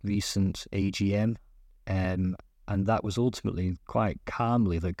Cologne's recent AGM, and that was ultimately quite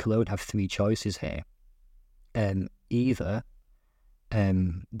calmly that Cologne have three choices here. Either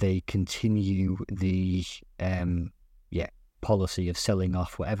they continue the policy of selling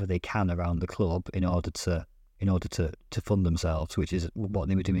off whatever they can around the club in order to fund themselves, which is what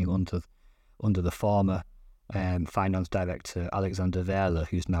they were doing under the former finance director Alexander Werle,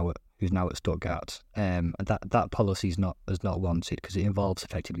 who's now at Stuttgart. And that policy is not wanted because it involves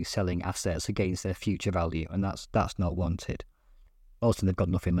effectively selling assets against their future value, and that's not wanted. Also, they've got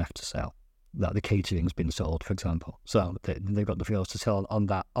nothing left to sell. That the catering's been sold, for example, so they've got nothing else to sell on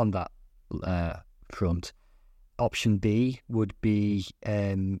that front. Option B would be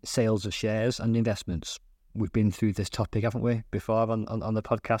sales of shares and investments. We've been through this topic, haven't we, before on the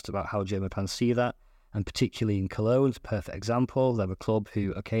podcast about how German fans see that, and particularly in Cologne, it's a perfect example. They're a club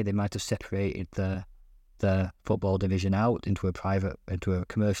who, they might have separated the football division out into a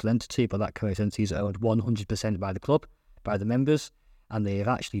commercial entity, but that commercial entity is owned 100% by the club, by the members, and they have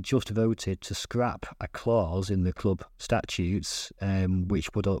actually just voted to scrap a clause in the club statutes,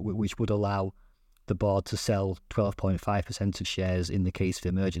 which would allow the board to sell 12.5% of shares in the case of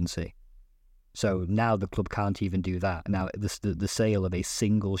emergency. So now the club can't even do that. Now the sale of a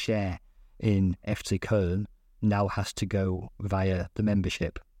single share in FC Köln now has to go via the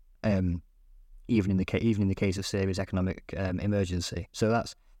membership, even in the case of serious economic emergency. So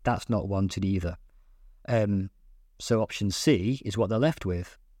that's not wanted either. So option C is what they're left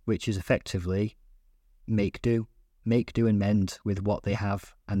with, which is effectively make do and mend with what they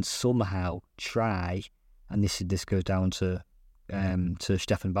have, and somehow try. And this goes down to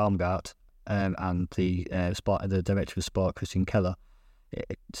Stefan Baumgart and the director of sport, Christian Keller.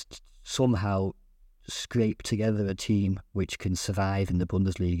 Somehow scrape together a team which can survive in the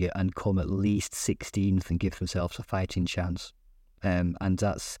Bundesliga and come at least 16th and give themselves a fighting chance. And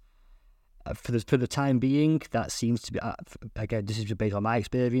that's for the time being. That seems to be, again, this is based on my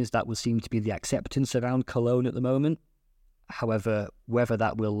experience, that would seem to be the acceptance around Cologne at the moment. However, whether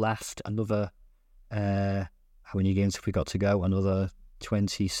that will last another, how many games have we got to go? Another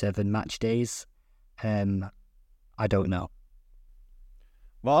 27 match days? I don't know.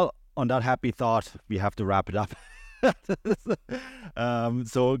 Well, on that happy thought, we have to wrap it up. So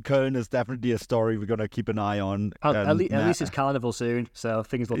Köln is definitely a story we're going to keep an eye on. At least it's carnival soon, so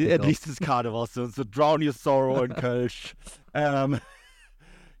things will pick up. At least it's carnival soon, so drown your sorrow in Köln.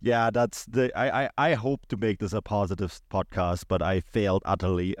 Yeah, that's I hope to make this a positive podcast, but I failed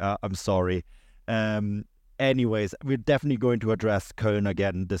utterly. I'm sorry. Anyways, we're definitely going to address Köln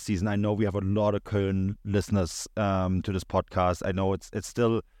again this season. I know we have a lot of Köln listeners to this podcast. I know it's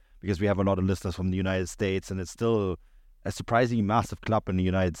still, because we have a lot of listeners from the United States, and it's still a surprisingly massive club in the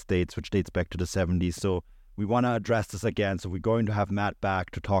United States, which dates back to the 70s. So we want to address this again. So we're going to have Matt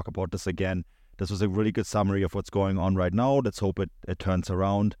back to talk about this again. This was a really good summary of what's going on right now. Let's hope it turns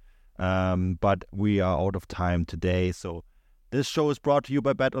around. But we are out of time today. So this show is brought to you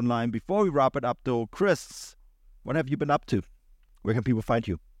by Bet Online. Before we wrap it up, though, Chris, what have you been up to? Where can people find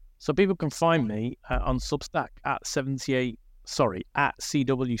you? So people can find me on Substack at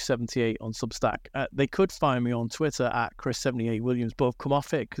CW78 on Substack. They could find me on Twitter at Chris78Williams, but I've come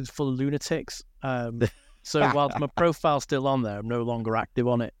off it because it's full of lunatics. So whilst my profile's still on there, I'm no longer active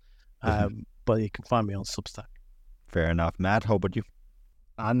on it. But you can find me on Substack. Fair enough. Matt, how about you?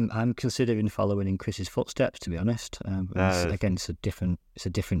 I'm considering following in Chris's footsteps, to be honest. Again, it's a different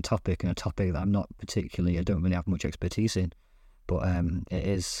topic, and a topic that I don't really have much expertise in. But it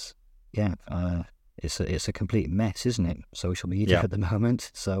is, it's a complete mess, isn't it? Social media at the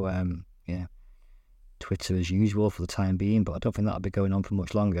moment. So Twitter as usual for the time being, but I don't think that'll be going on for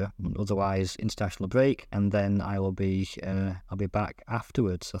much longer. Otherwise, international break, and then I'll be back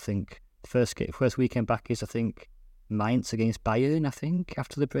afterwards. I think the first weekend back is, I think, Mainz against Bayern, I think,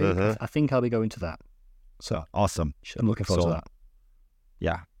 after the break. I think I'll be going to that. So awesome. I'm looking forward to that.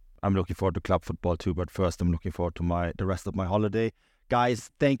 Yeah, I'm looking forward to club football too, but first I'm looking forward to the rest of my holiday. Guys,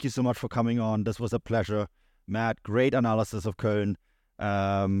 thank you so much for coming on. This was a pleasure. Matt, great analysis of Köln.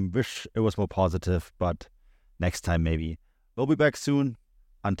 Wish it was more positive, but next time maybe. We'll be back soon.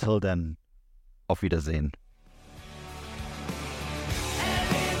 Until then, auf Wiedersehen.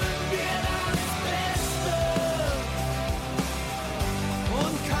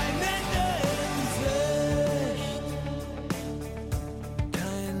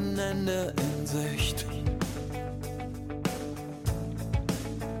 In Sicht.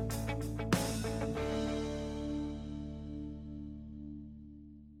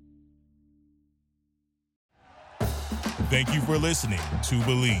 Thank you for listening to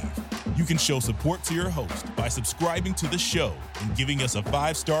Believe. You can show support to your host by subscribing to the show and giving us a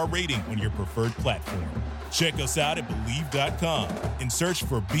 5-star rating on your preferred platform. Check us out at Believe.com and search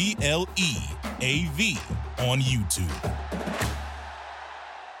for BLEAV on YouTube.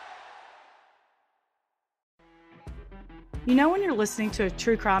 You know when you're listening to a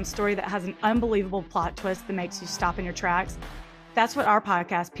true crime story that has an unbelievable plot twist that makes you stop in your tracks? That's what our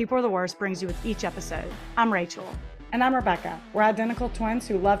podcast, People Are the Worst, brings you with each episode. I'm Rachel. And I'm Rebecca. We're identical twins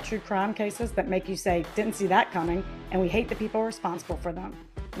who love true crime cases that make you say, didn't see that coming, and we hate the people responsible for them.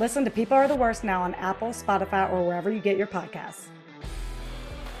 Listen to People Are the Worst now on Apple, Spotify, or wherever you get your podcasts.